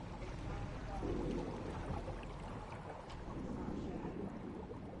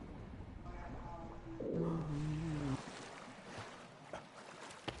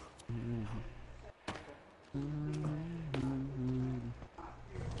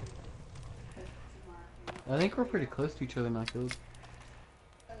 I think we're pretty close to each other now, Caleb.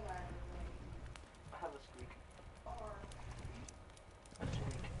 I have a squeak.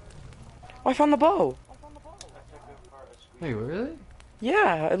 Oh, I found the bow! I took apart a squeak. Wait, really?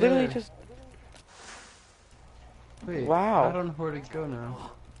 Yeah, I literally Yeah. just... Wait. Wow. I don't know where to go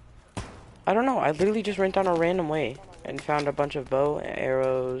now. I don't know, I literally just went down a random way and found a bunch of bow,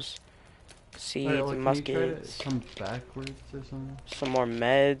 arrows, seeds, Alright, well, can you try muskets, to come backwards or something? some more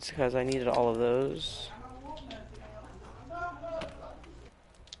meds, because I needed all of those.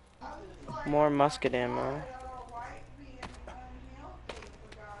 More musket ammo.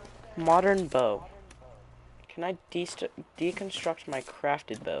 Modern bow. Can I deconstruct my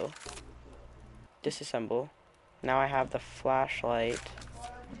crafted bow? Disassemble. Now I have the flashlight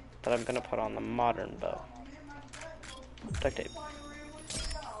that I'm gonna put on the modern bow. Duct tape.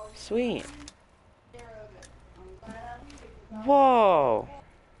 Sweet. Whoa.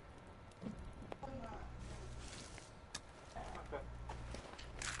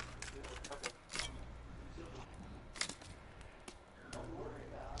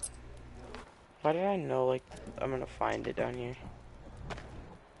 Why did I know, like, I'm gonna find it down here?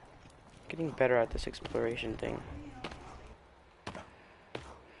 Getting better at this exploration thing.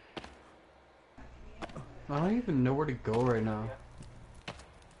 I don't even know where to go right now.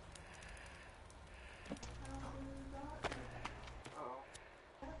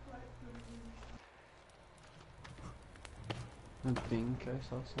 I think I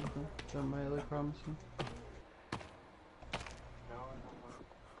saw something that might look promising.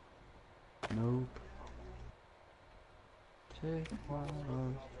 Nope. Take my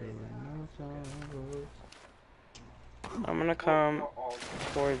horse to the mountains. I'm gonna come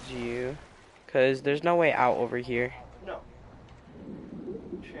towards you, cause there's no way out over here. No.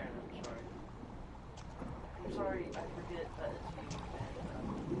 Sharon, I'm sorry. I'm sorry, I forget that it's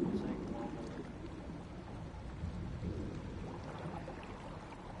you and it's like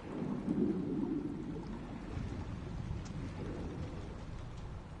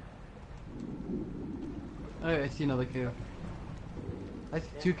Oh, I see another cave. I see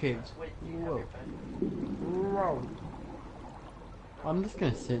two caves. Wait, do you have Whoa. your pen? Whoa. I'm just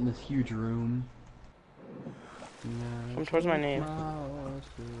gonna sit in this huge room. Come towards my name.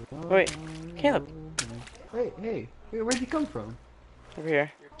 Wait, Caleb. Hey, hey, wait, where'd you come from? Over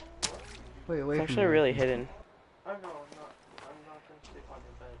here. Wait, away It's from actually me. really hidden. Oh no, I'm not gonna sleep on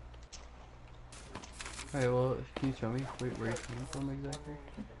your bed. Alright, well, can you show me where you came from exactly?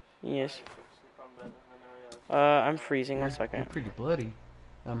 Yes. Sleep on bed and then I I'm freezing. One You're second. pretty bloody.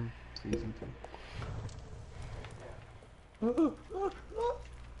 I'm freezing too. I'm gonna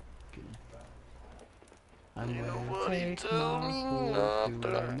take my horse to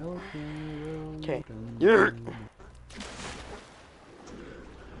an open road. Okay. Yeah.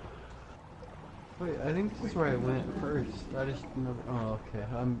 Wait, I think this is where I went first. I just never. Oh, okay.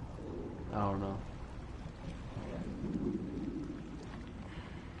 I don't know.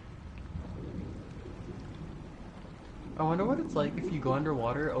 I wonder what it's like if you go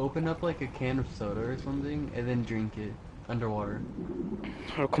underwater, open up like a can of soda or something, and then drink it underwater.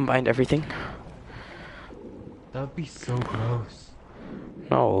 Or combined everything. That would be so gross.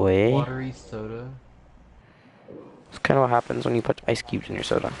 No way. Watery soda. It's kind of what happens when you put ice cubes in your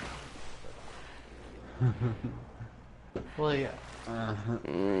soda. Well, yeah.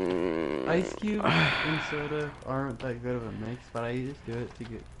 Ice cubes and soda aren't that good of a mix, but I just do it to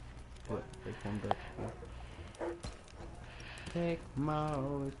get what like warmed up. Take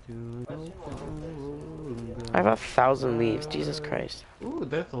more to I have 1,000 leaves. Jesus Christ. Ooh,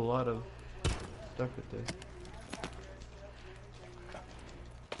 that's a lot of stuff right there.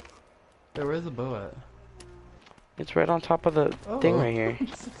 Hey, where's the bow at? It's right on top of the thing Oh, right here.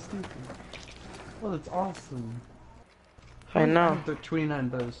 it's so stupid. Well, that's awesome. I know. have the 29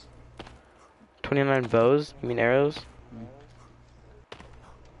 bows. 29 bows? You mean arrows?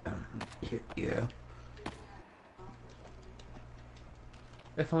 Yeah.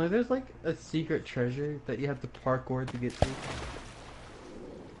 If only there's like a secret treasure that you have to parkour to get to.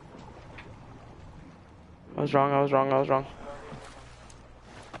 I was wrong, I was wrong, I was wrong.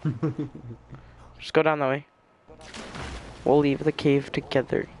 Just go down that way. We'll leave the cave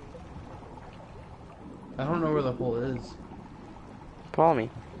together. I don't know where the hole is. Follow me.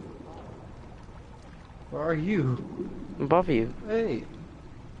 Where are you? Above you. Hey.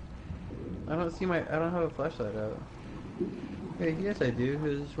 I don't have a flashlight out. Hey, yes I do.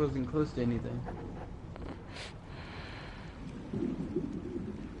 It just wasn't close to anything.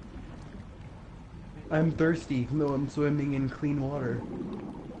 I'm thirsty, though I'm swimming in clean water.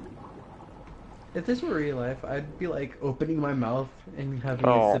 If this were real life, I'd be like opening my mouth and having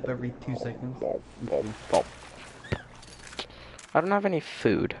a sip every 2 seconds. I don't have any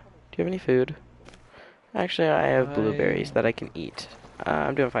food. Do you have any food? Actually, I have blueberries that I can eat.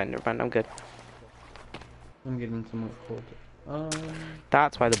 I'm doing fine, never mind, I'm good. I'm getting somewhat cold.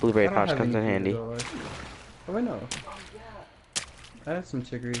 That's why the blueberry I don't pouch have comes in any handy. food at all. Oh, I know. I have some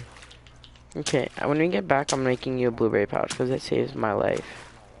chicory. Okay, when we get back, I'm making you a blueberry pouch because it saves my life.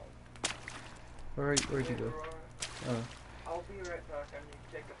 Where'd you go? Oh. I'll be right back. I need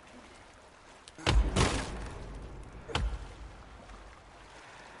to take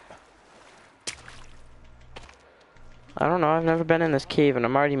I don't know, I've never been in this cave and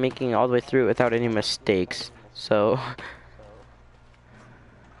I'm already making it all the way through it without any mistakes. So,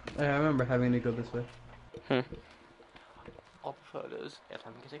 I remember having to go this way. all the photos, yes,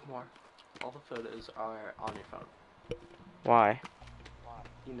 I'm gonna take more. All the photos are on your phone. Why?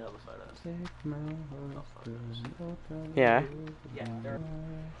 You know the photos. Yeah. Yeah,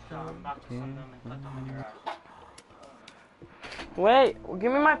 so I'm about to send them and put them in your app. Wait,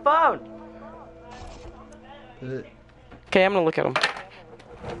 give me my phone! Okay, I'm gonna look at them.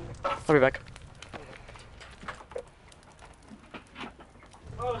 I'll be back.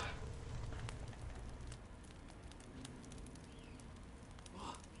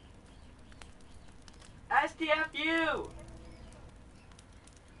 STFU!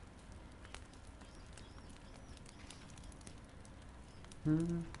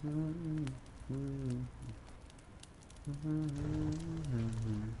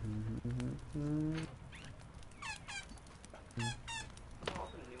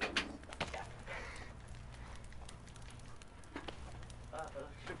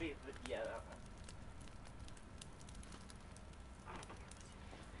 Should be, yeah.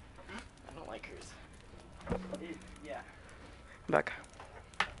 I don't like hers. Yeah. Back.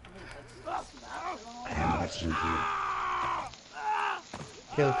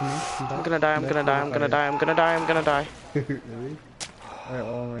 Caleb, come here. I'm gonna die, I'm gonna die, I'm gonna die, I'm gonna die, I'm gonna die. Really? Alright,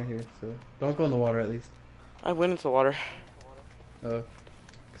 well, I'm right here, so don't go in the water at least. I went into the water. Oh.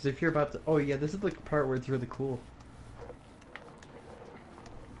 Because if you're about to. Oh, yeah, this is the part where it's really cool.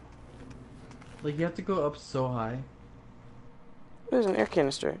 Like, you have to go up so high. There's an air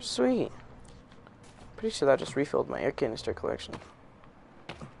canister. Sweet. Pretty sure that just refilled my air canister collection.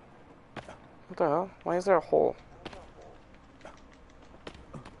 What the hell? Why is there a hole?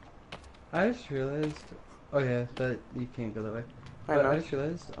 I just realized. Oh, yeah, that you can't go that way. I But know. I just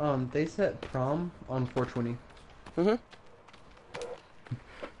realized, they set prom on 420.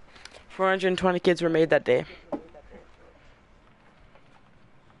 420 kids were made that day.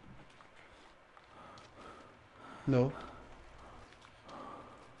 No.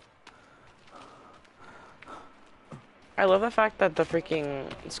 I love the fact that the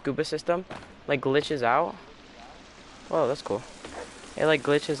freaking scuba system, like, glitches out. Whoa, that's cool. It, like,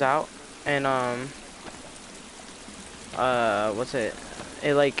 glitches out, and, what's it?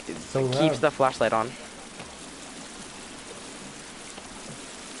 It, like, So keeps loud. the flashlight on.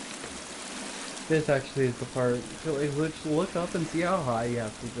 This actually is the part. So, like, look up and see how high you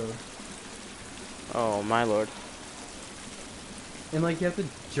have to go. Oh, my lord. And, like, you have to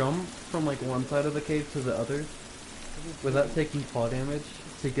jump from, like, one side of the cave to the other without taking fall damage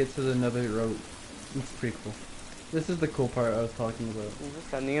to get to the another road. It's pretty cool. This is the cool part I was talking about.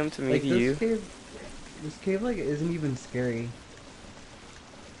 Sending them to me Like, to this you. cave, This cave like isn't even scary.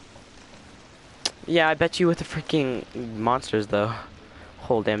 Yeah, I bet you with the freaking monsters though.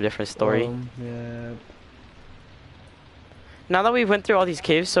 Whole damn different story. Yeah. Now that we went through all these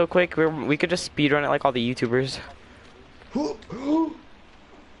caves so quick, we could just speedrun it like all the YouTubers.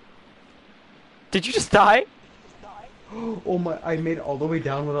 Did you just die? Oh my! I made it all the way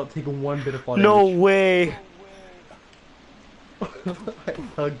down without taking one bit of fall No damage. way. I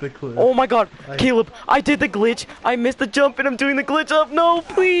hugged the cliff. Oh my god, I- Caleb, I did the glitch. I missed the jump and I'm doing the glitch up. No,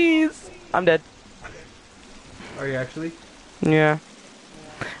 please. I'm dead. Are you actually? Yeah.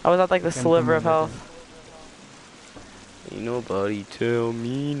 I was at like the Okay, I'm sliver of coming back health. Ain't nobody tell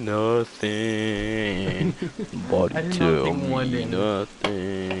me nothing. Nobody I did not tell take one me damage.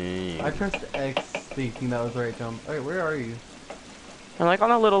 nothing. I pressed X thinking that was the right jump. Alright, where are you? I'm like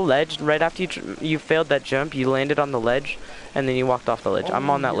on a little ledge. Right after you failed that jump, you landed on the ledge, and then you walked off the ledge. I'm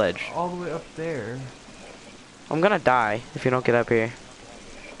on that you're ledge. all the way up there. I'm gonna die if you don't get up here.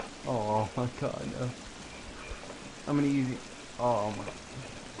 Oh my god, no. I'm gonna use it. Oh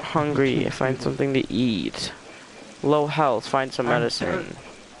my. Hungry, find something to eat. Low health, find some medicine.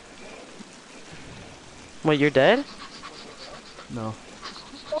 Wait, you're dead? No.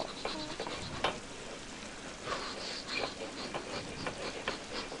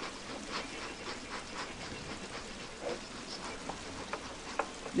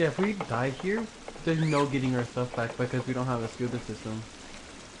 Yeah, if we die here, there's no getting our stuff back because we don't have a scuba system.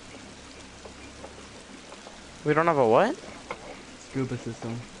 We don't have a what? Scuba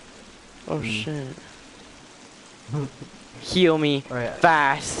system. Oh shit. Heal me Alright.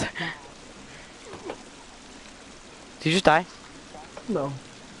 fast. Did you just die? No. Are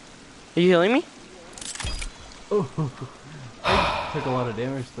you healing me? Oh. I took a lot of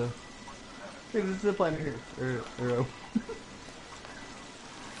damage though. Hey, this is a planet here. Arrow.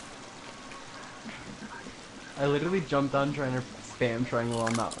 I literally jumped down trying to spam triangle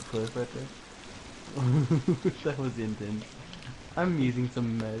on that cliff right there. That was intense. I'm using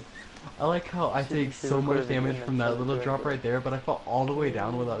some meds. I like how I take so much damage from that little drop right there, but I fell all the way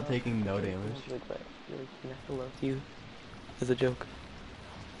down without taking no damage. I love you. As a joke.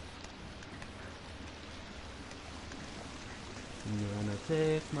 I'm gonna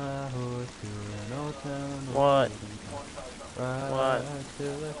take my horse to an old town. What? Ride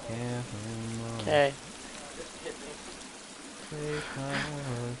till I can't no more. Okay. Take my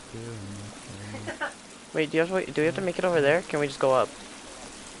horse to an old town. Wait, do we have to make it over there? Can we just go up?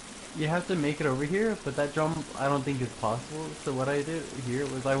 You have to make it over here, but that jump I don't think is possible. So what I did here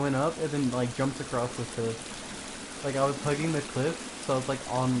was I went up and then like jumped across the cliff. Like I was hugging the cliff, so I was like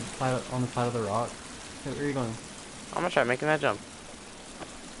on the side of the rock. Hey, where are you going? I'm gonna try making that jump.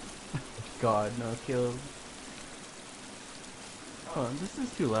 God, no, kill. Oh, this is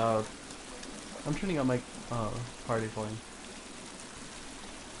too loud. I'm turning up my party volume.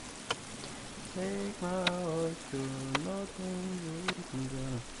 Take my horse to nothing.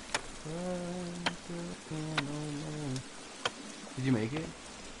 Did you make it?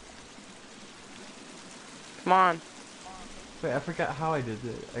 Come on. Wait, I forgot how I did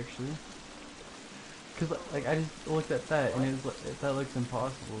it actually. Cause like I just looked at that and it was like, that looks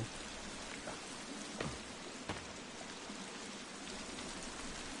impossible.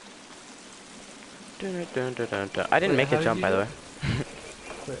 I didn't Wait, make how a did jump, you by do the it? way.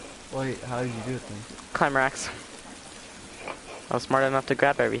 Wait, how did you do it then? Climb racks. I was smart enough to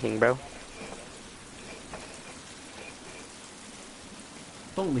grab everything, bro.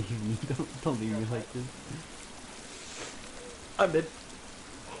 Don't leave me. Don't leave me like this. I'm dead.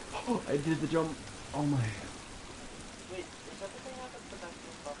 Oh, I did the jump. Oh my. Wait, is that the thing I have to put back in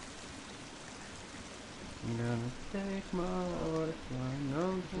the box? I'm gonna take my horse. I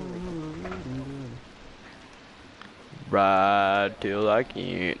know. Ride till I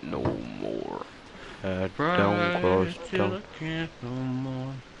can't no more. Head down close till I down. can't no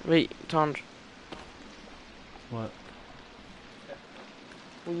more. Wait, Tom. What?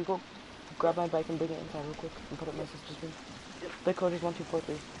 Will you go grab my bike and bring it inside real quick and put it in my sister's room? The code is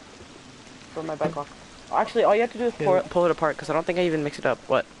 1243 for my bike lock. Actually, all you have to do is pull it apart because I don't think I even mix it up.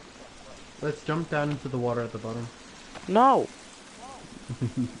 What? Let's jump down into the water at the bottom. No.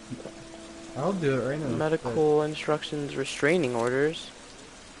 I'll do it right now. Medical instructions, restraining orders,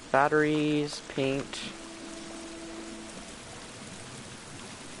 batteries, paint.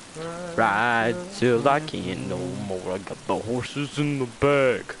 Ride till I can't no more. I got the horses in the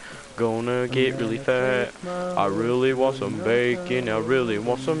back. Gonna get really fat. I really want some bacon. I really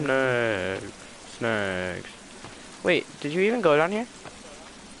want some snacks. Wait, did you even go down here?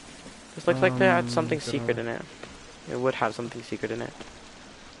 This looks like they had something secret in it. It would have something secret in it.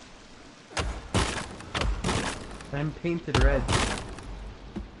 I'm painted red.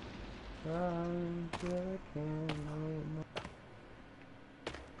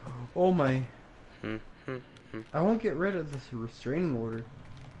 Oh my. Hmm, hmm, hmm. I won't get rid of this restraining order.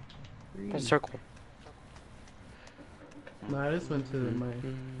 A Please. circle. No, I just went to my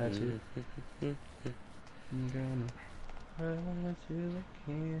hatchet.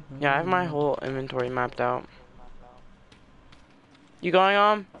 Yeah, I have my whole inventory mapped out. You going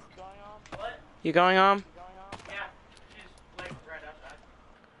on? What? You going on? Yeah. She's like right outside.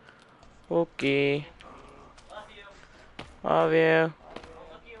 Okay. Love you. Love you.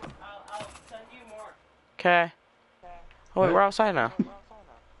 I'll send you more. Okay. Oh wait, What? we're outside now. Oh,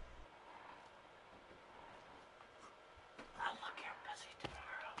 look, you're busy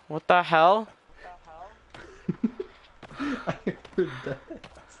tomorrow. What the hell? I heard that.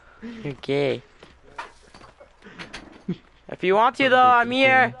 You're gay. If you want to though, I'm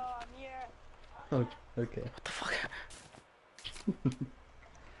here. Oh, okay. What the fuck?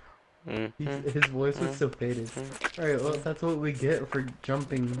 His voice was so faded. Alright, well, that's what we get for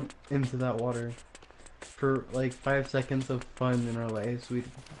jumping into that water. For like 5 seconds of fun in our lives, we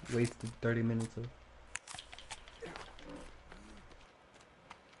wasted 30 minutes of.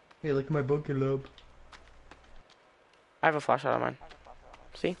 Hey, look at my bunker lobe. I have a flashlight on mine.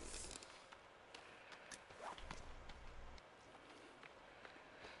 See?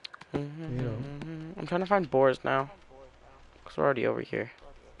 I'm trying to find boars now. Because we're already over here.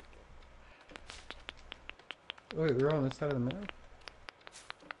 Wait, we're on this side of the map?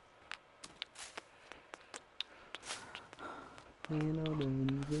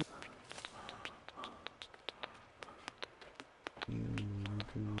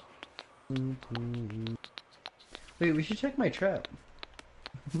 Wait, we should check my trap.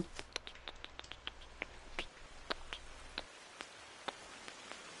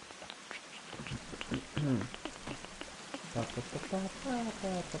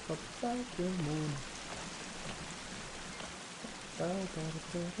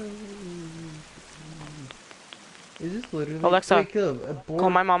 Is this literally? Alexa, Wait, Caleb, a boar. call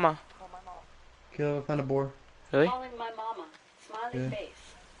my mama. Caleb, I found a boar. Really? Calling my mama. Smiley Yeah. face.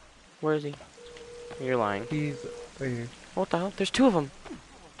 Where is he? You're lying. He's right here. What the hell? There's two of them.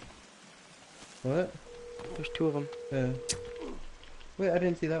 What? There's two of them. Yeah. Wait, I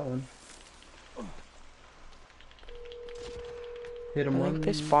didn't see that one. Hit him I once. think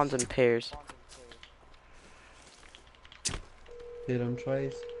they spawns in pairs. Hit him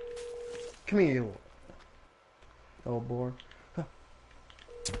twice. Come here, you. Oh, boar. Huh.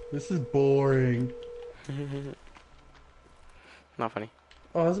 This is boring. Not funny.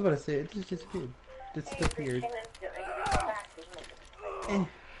 Oh, I was about to say, it just disappeared. It disappeared.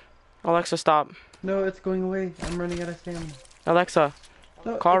 Alexa, stop. No, it's going away. I'm running out of stamina. Alexa,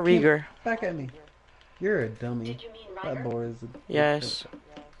 No, call it came Rieger. back at me. You're a dummy. Did you mean That Ryder? boar is a... Yes.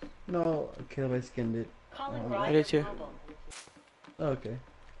 No, Caleb, I skinned it. Calling I Ryder did too. Mobile. Oh, okay.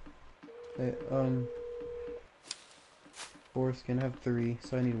 Hey, foreskin, I have 3,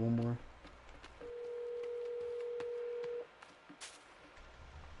 so I need 1 more.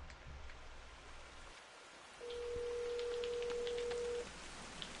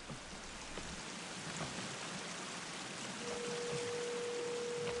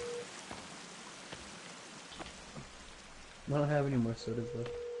 I don't have any more sodas left.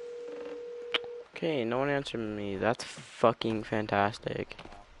 Okay, no one answered me. That's fucking fantastic.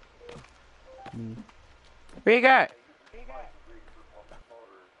 Me. Rieger!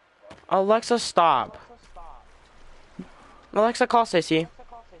 Alexa, stop. Alexa, call Sissy.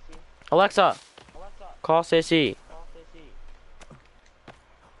 Alexa, call Sissy.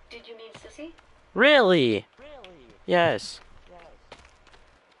 Did you mean Sissy? Really? Yes.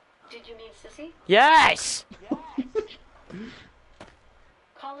 Did you mean Sissy? Yes!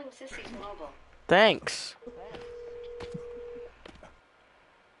 Calling Sissy's mobile. Thanks.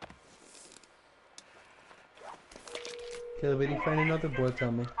 Caleb, if you find another boy,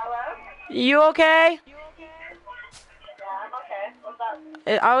 tell me. You okay? Yeah, I'm okay. What's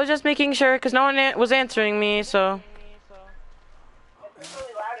up? I was just making sure because no one was answering me, so. It's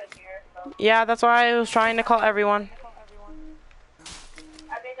really loud in here, so. Yeah, that's why I was trying to call everyone.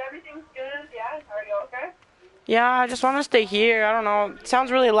 I think everything's good, yeah? Are you okay? Yeah, I just want to stay here. I don't know. It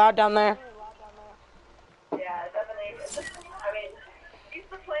sounds really loud down there. Yeah, definitely. I mean, he's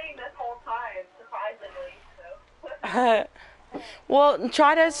been playing this whole time, surprisingly, so. Well,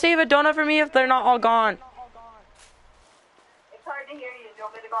 try to save a donut for me if they're not all gone. It's hard to hear you. Do you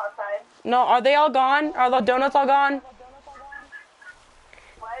want me to go outside? No, are they all gone? Are the donuts all gone?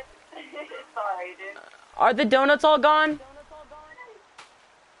 What? Sorry, dude. Are the donuts all gone?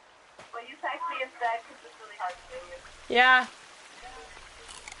 Will you text me instead? because it's really hard to hear you. Yeah.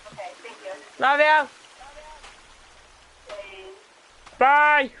 Okay, thank you. Love you. Please.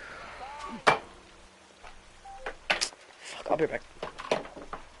 Bye. Fuck, I'll be back.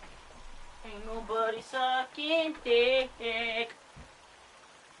 Ain't nobody sucking dick.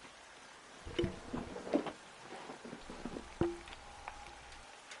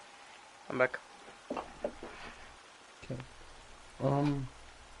 I'm back. Okay.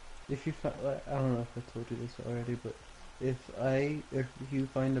 If you find, I don't know if I told you this already, but if you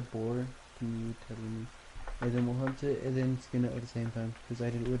find a boar, can you tell me? And then we'll hunt it and then skin it at the same time, because I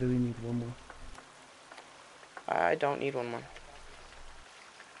literally need one more. I don't need one more.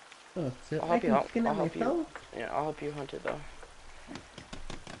 Oh, so I'll I help you can out. skin I'll it help you. myself? Yeah, I'll help you hunt it though.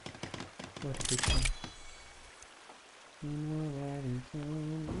 What a good one. Nobody told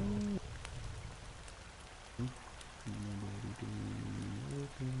me. Nobody told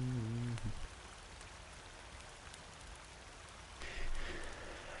me.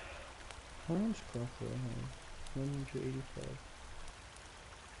 How much cloth do I have? 185.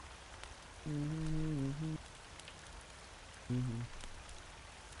 Mm-hmm. Mm-hmm.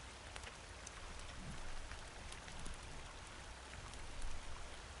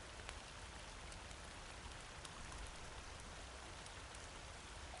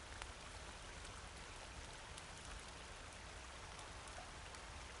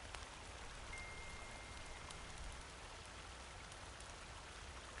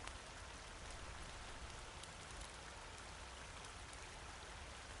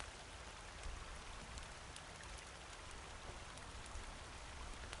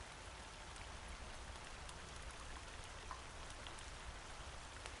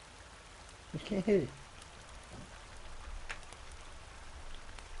 I can't hit it.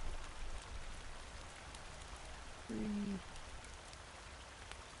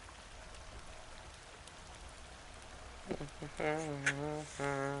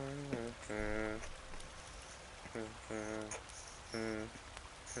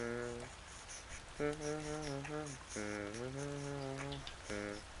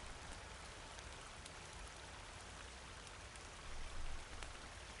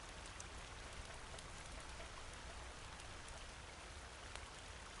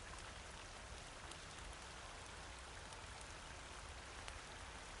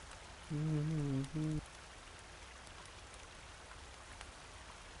 Mm-hmm.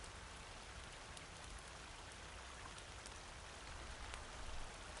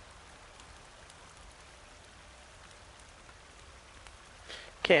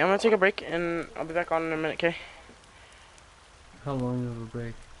 Okay, I'm gonna take a break and I'll be back on in a minute, okay? How long of a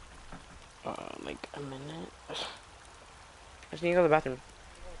break? Like a minute. I just need to go to the bathroom.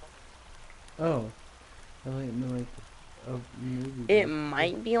 Oh, I like a movie It break.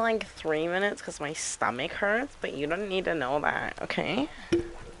 might be like 3 minutes because my stomach hurts, but you don't need to know that, okay? Oh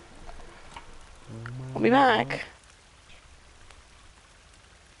I'll be my god. back.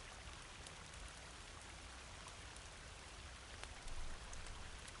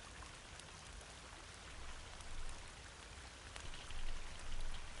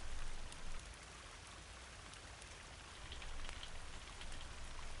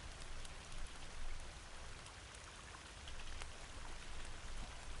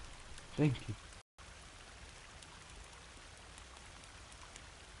 Thank you.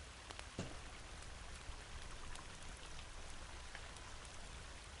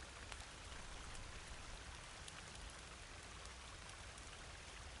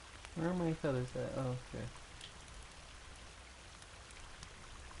 Where are my feathers at? Oh, okay.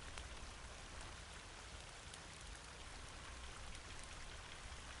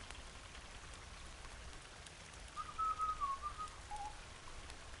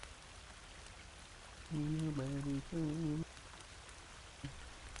 Nobody told me.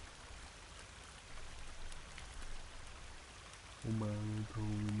 Nobody told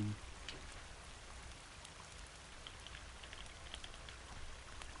me.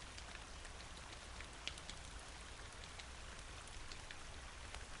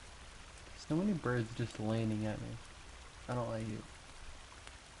 So many birds just landing at me. I don't like it.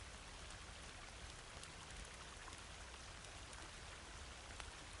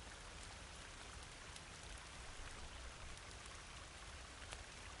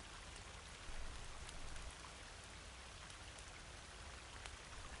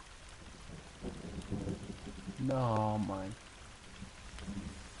 No, mine.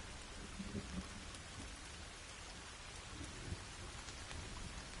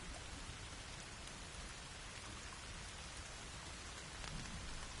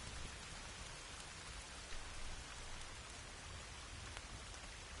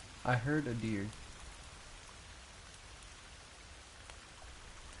 I heard a deer.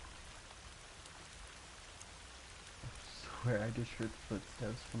 swear I just heard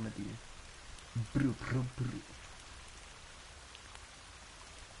footsteps from a deer. Brr, brr, brr.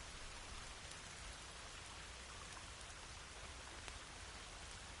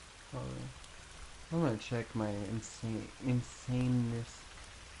 Oh, I'm gonna check my insaneness.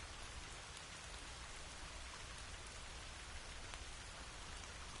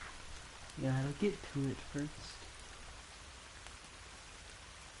 Yeah, I'll get to it first.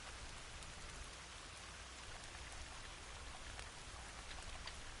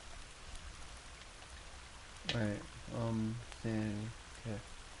 Alright, then, okay.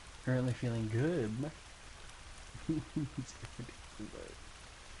 Currently feeling good. It's good, but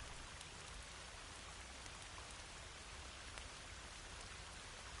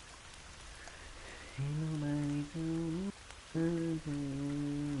ain't nobody doing nothing.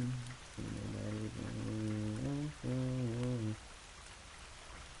 Ain't nobody doing nothing.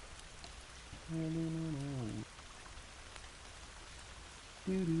 I don't know.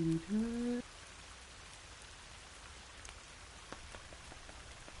 Do-do-do-do.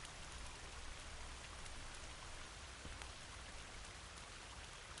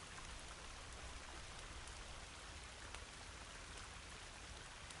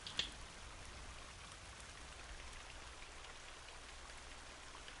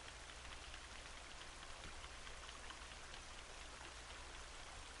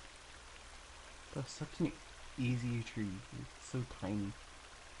 That's such an easy tree. It's so tiny.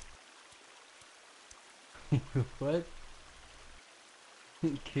 What?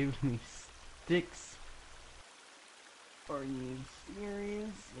 It gave me sticks. Are you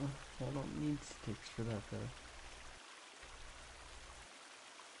serious? I don't need sticks for that though.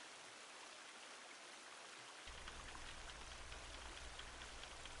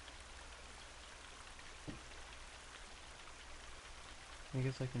 I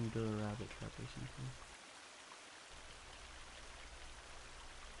guess I can build a rabbit trap or something.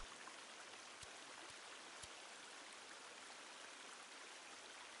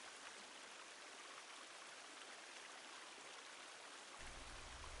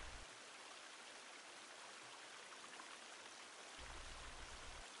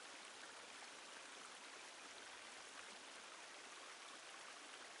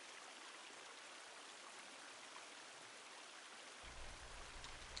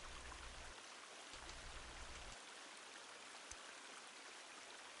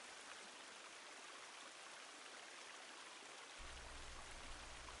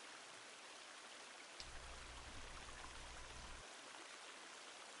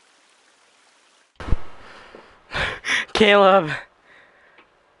 Caleb.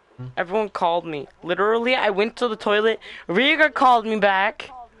 Hmm? Everyone called me. Literally, I went to the toilet. Rieger called me back.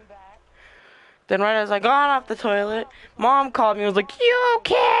 Then right as I got off the toilet, Mom called me and was like, "You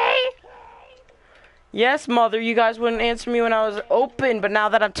okay?" Yes, Mother, you guys wouldn't answer me when I was open, but now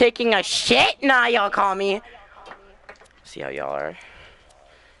that I'm taking a shit, now y'all call me. See how y'all are.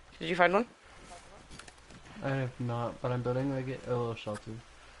 Did you find one? I have not, but I'm building like a little shelter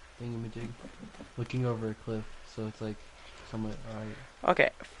thingamajig, looking over a cliff, so it's like somewhat alright. Okay,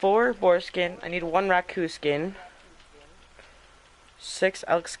 4 boar skin. I need 1 raccoon skin. 6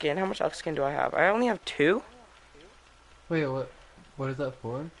 elk skin. How much elk skin do I have? I only have 2. Wait, what? What is that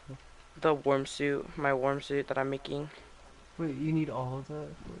for? The warm suit, my warm suit that I'm making. Wait, you need all of that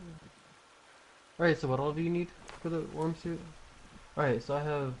for? Alright, so what all do you need for the warm suit? Alright, so I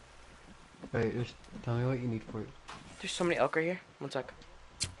have. Alright, just tell me what you need for it. There's so many elk right here. One sec.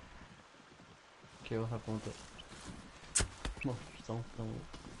 Okay, we'll have one of it. Come on, don't.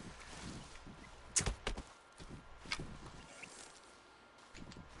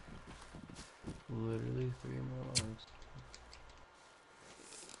 Literally 3 more lives.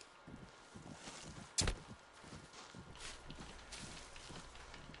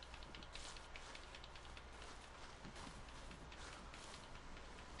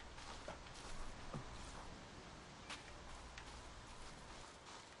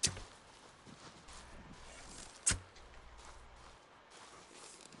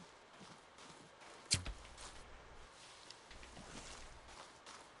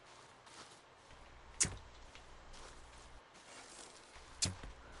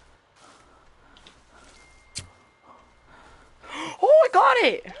 Oh, I got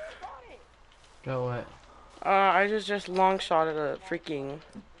it! Got what? I just long shot at a freaking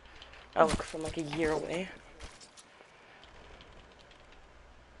elk from like a year away.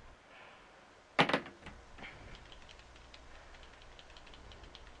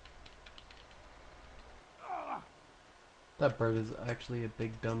 That bird is actually a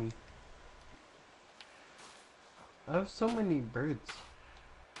big dummy. I have so many birds.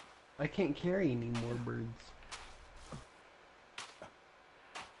 I can't carry any more birds.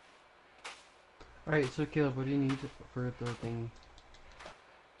 Alright, so Caleb, what do you need for the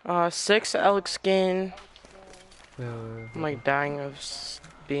thingy? 6 elk skin. I'm Hold like dying of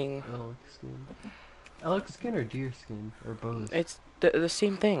being. on. Elk skin. Elk skin or deer skin? Or both? It's the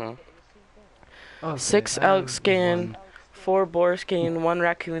same thing. Okay, 6 I elk have skin, one. 4 boar skin, 1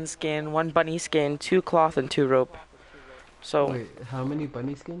 raccoon skin, 1 bunny skin, 2 cloth, and 2 rope. So Wait, how many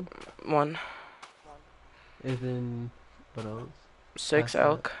bunny skin? 1, And then, what else? 6 Past that,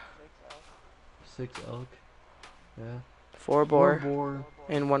 elk, 6 elk. Yeah. 4 4 boar, boar,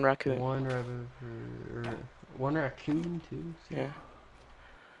 and 1 raccoon. 1 rabbit, or 1 raccoon too. See, Yeah.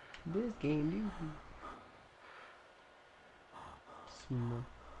 this game, dude. Smart.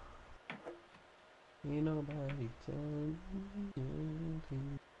 Ain't nobody telling me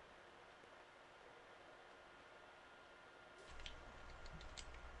anything.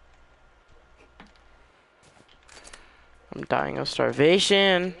 I'm dying of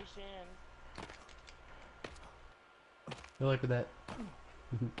starvation. Good luck with that.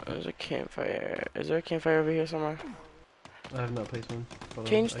 There's a campfire. Is there a campfire over here somewhere? I have not placed one. Hold on,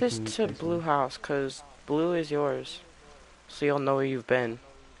 Change I this can to place blue one. house, cause blue is yours. So you'll know where you've been.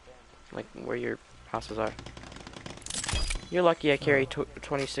 Like, where your houses are. You're lucky I carry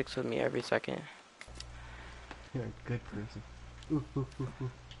 26 with me every second. You're a good person. Ooh, ooh, ooh,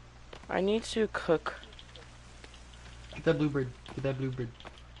 ooh. I need to cook. Get that bluebird. Get that bluebird.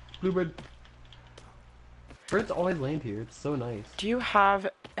 Bluebird. Birds always land here. It's so nice. Do you have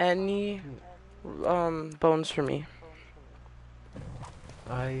any bones for me?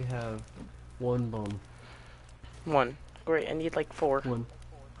 I have 1 bone. 1. Great, I need like 4. 1.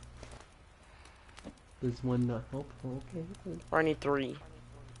 Does 1 not help? Okay. Or I need 3.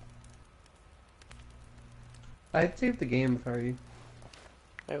 I'd save the game if I were you.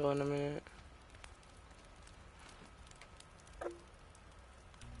 I will in a minute.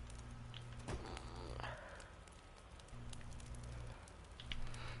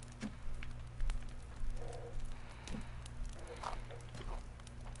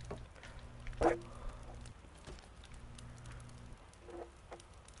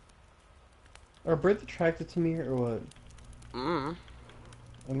 Are birds attracted to me or what? Mm.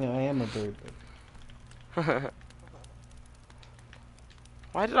 I mean, I am a bird, but...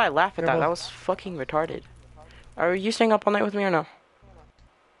 Why did I laugh at that? Grandma. That was fucking retarded. Are you staying up all night with me or no?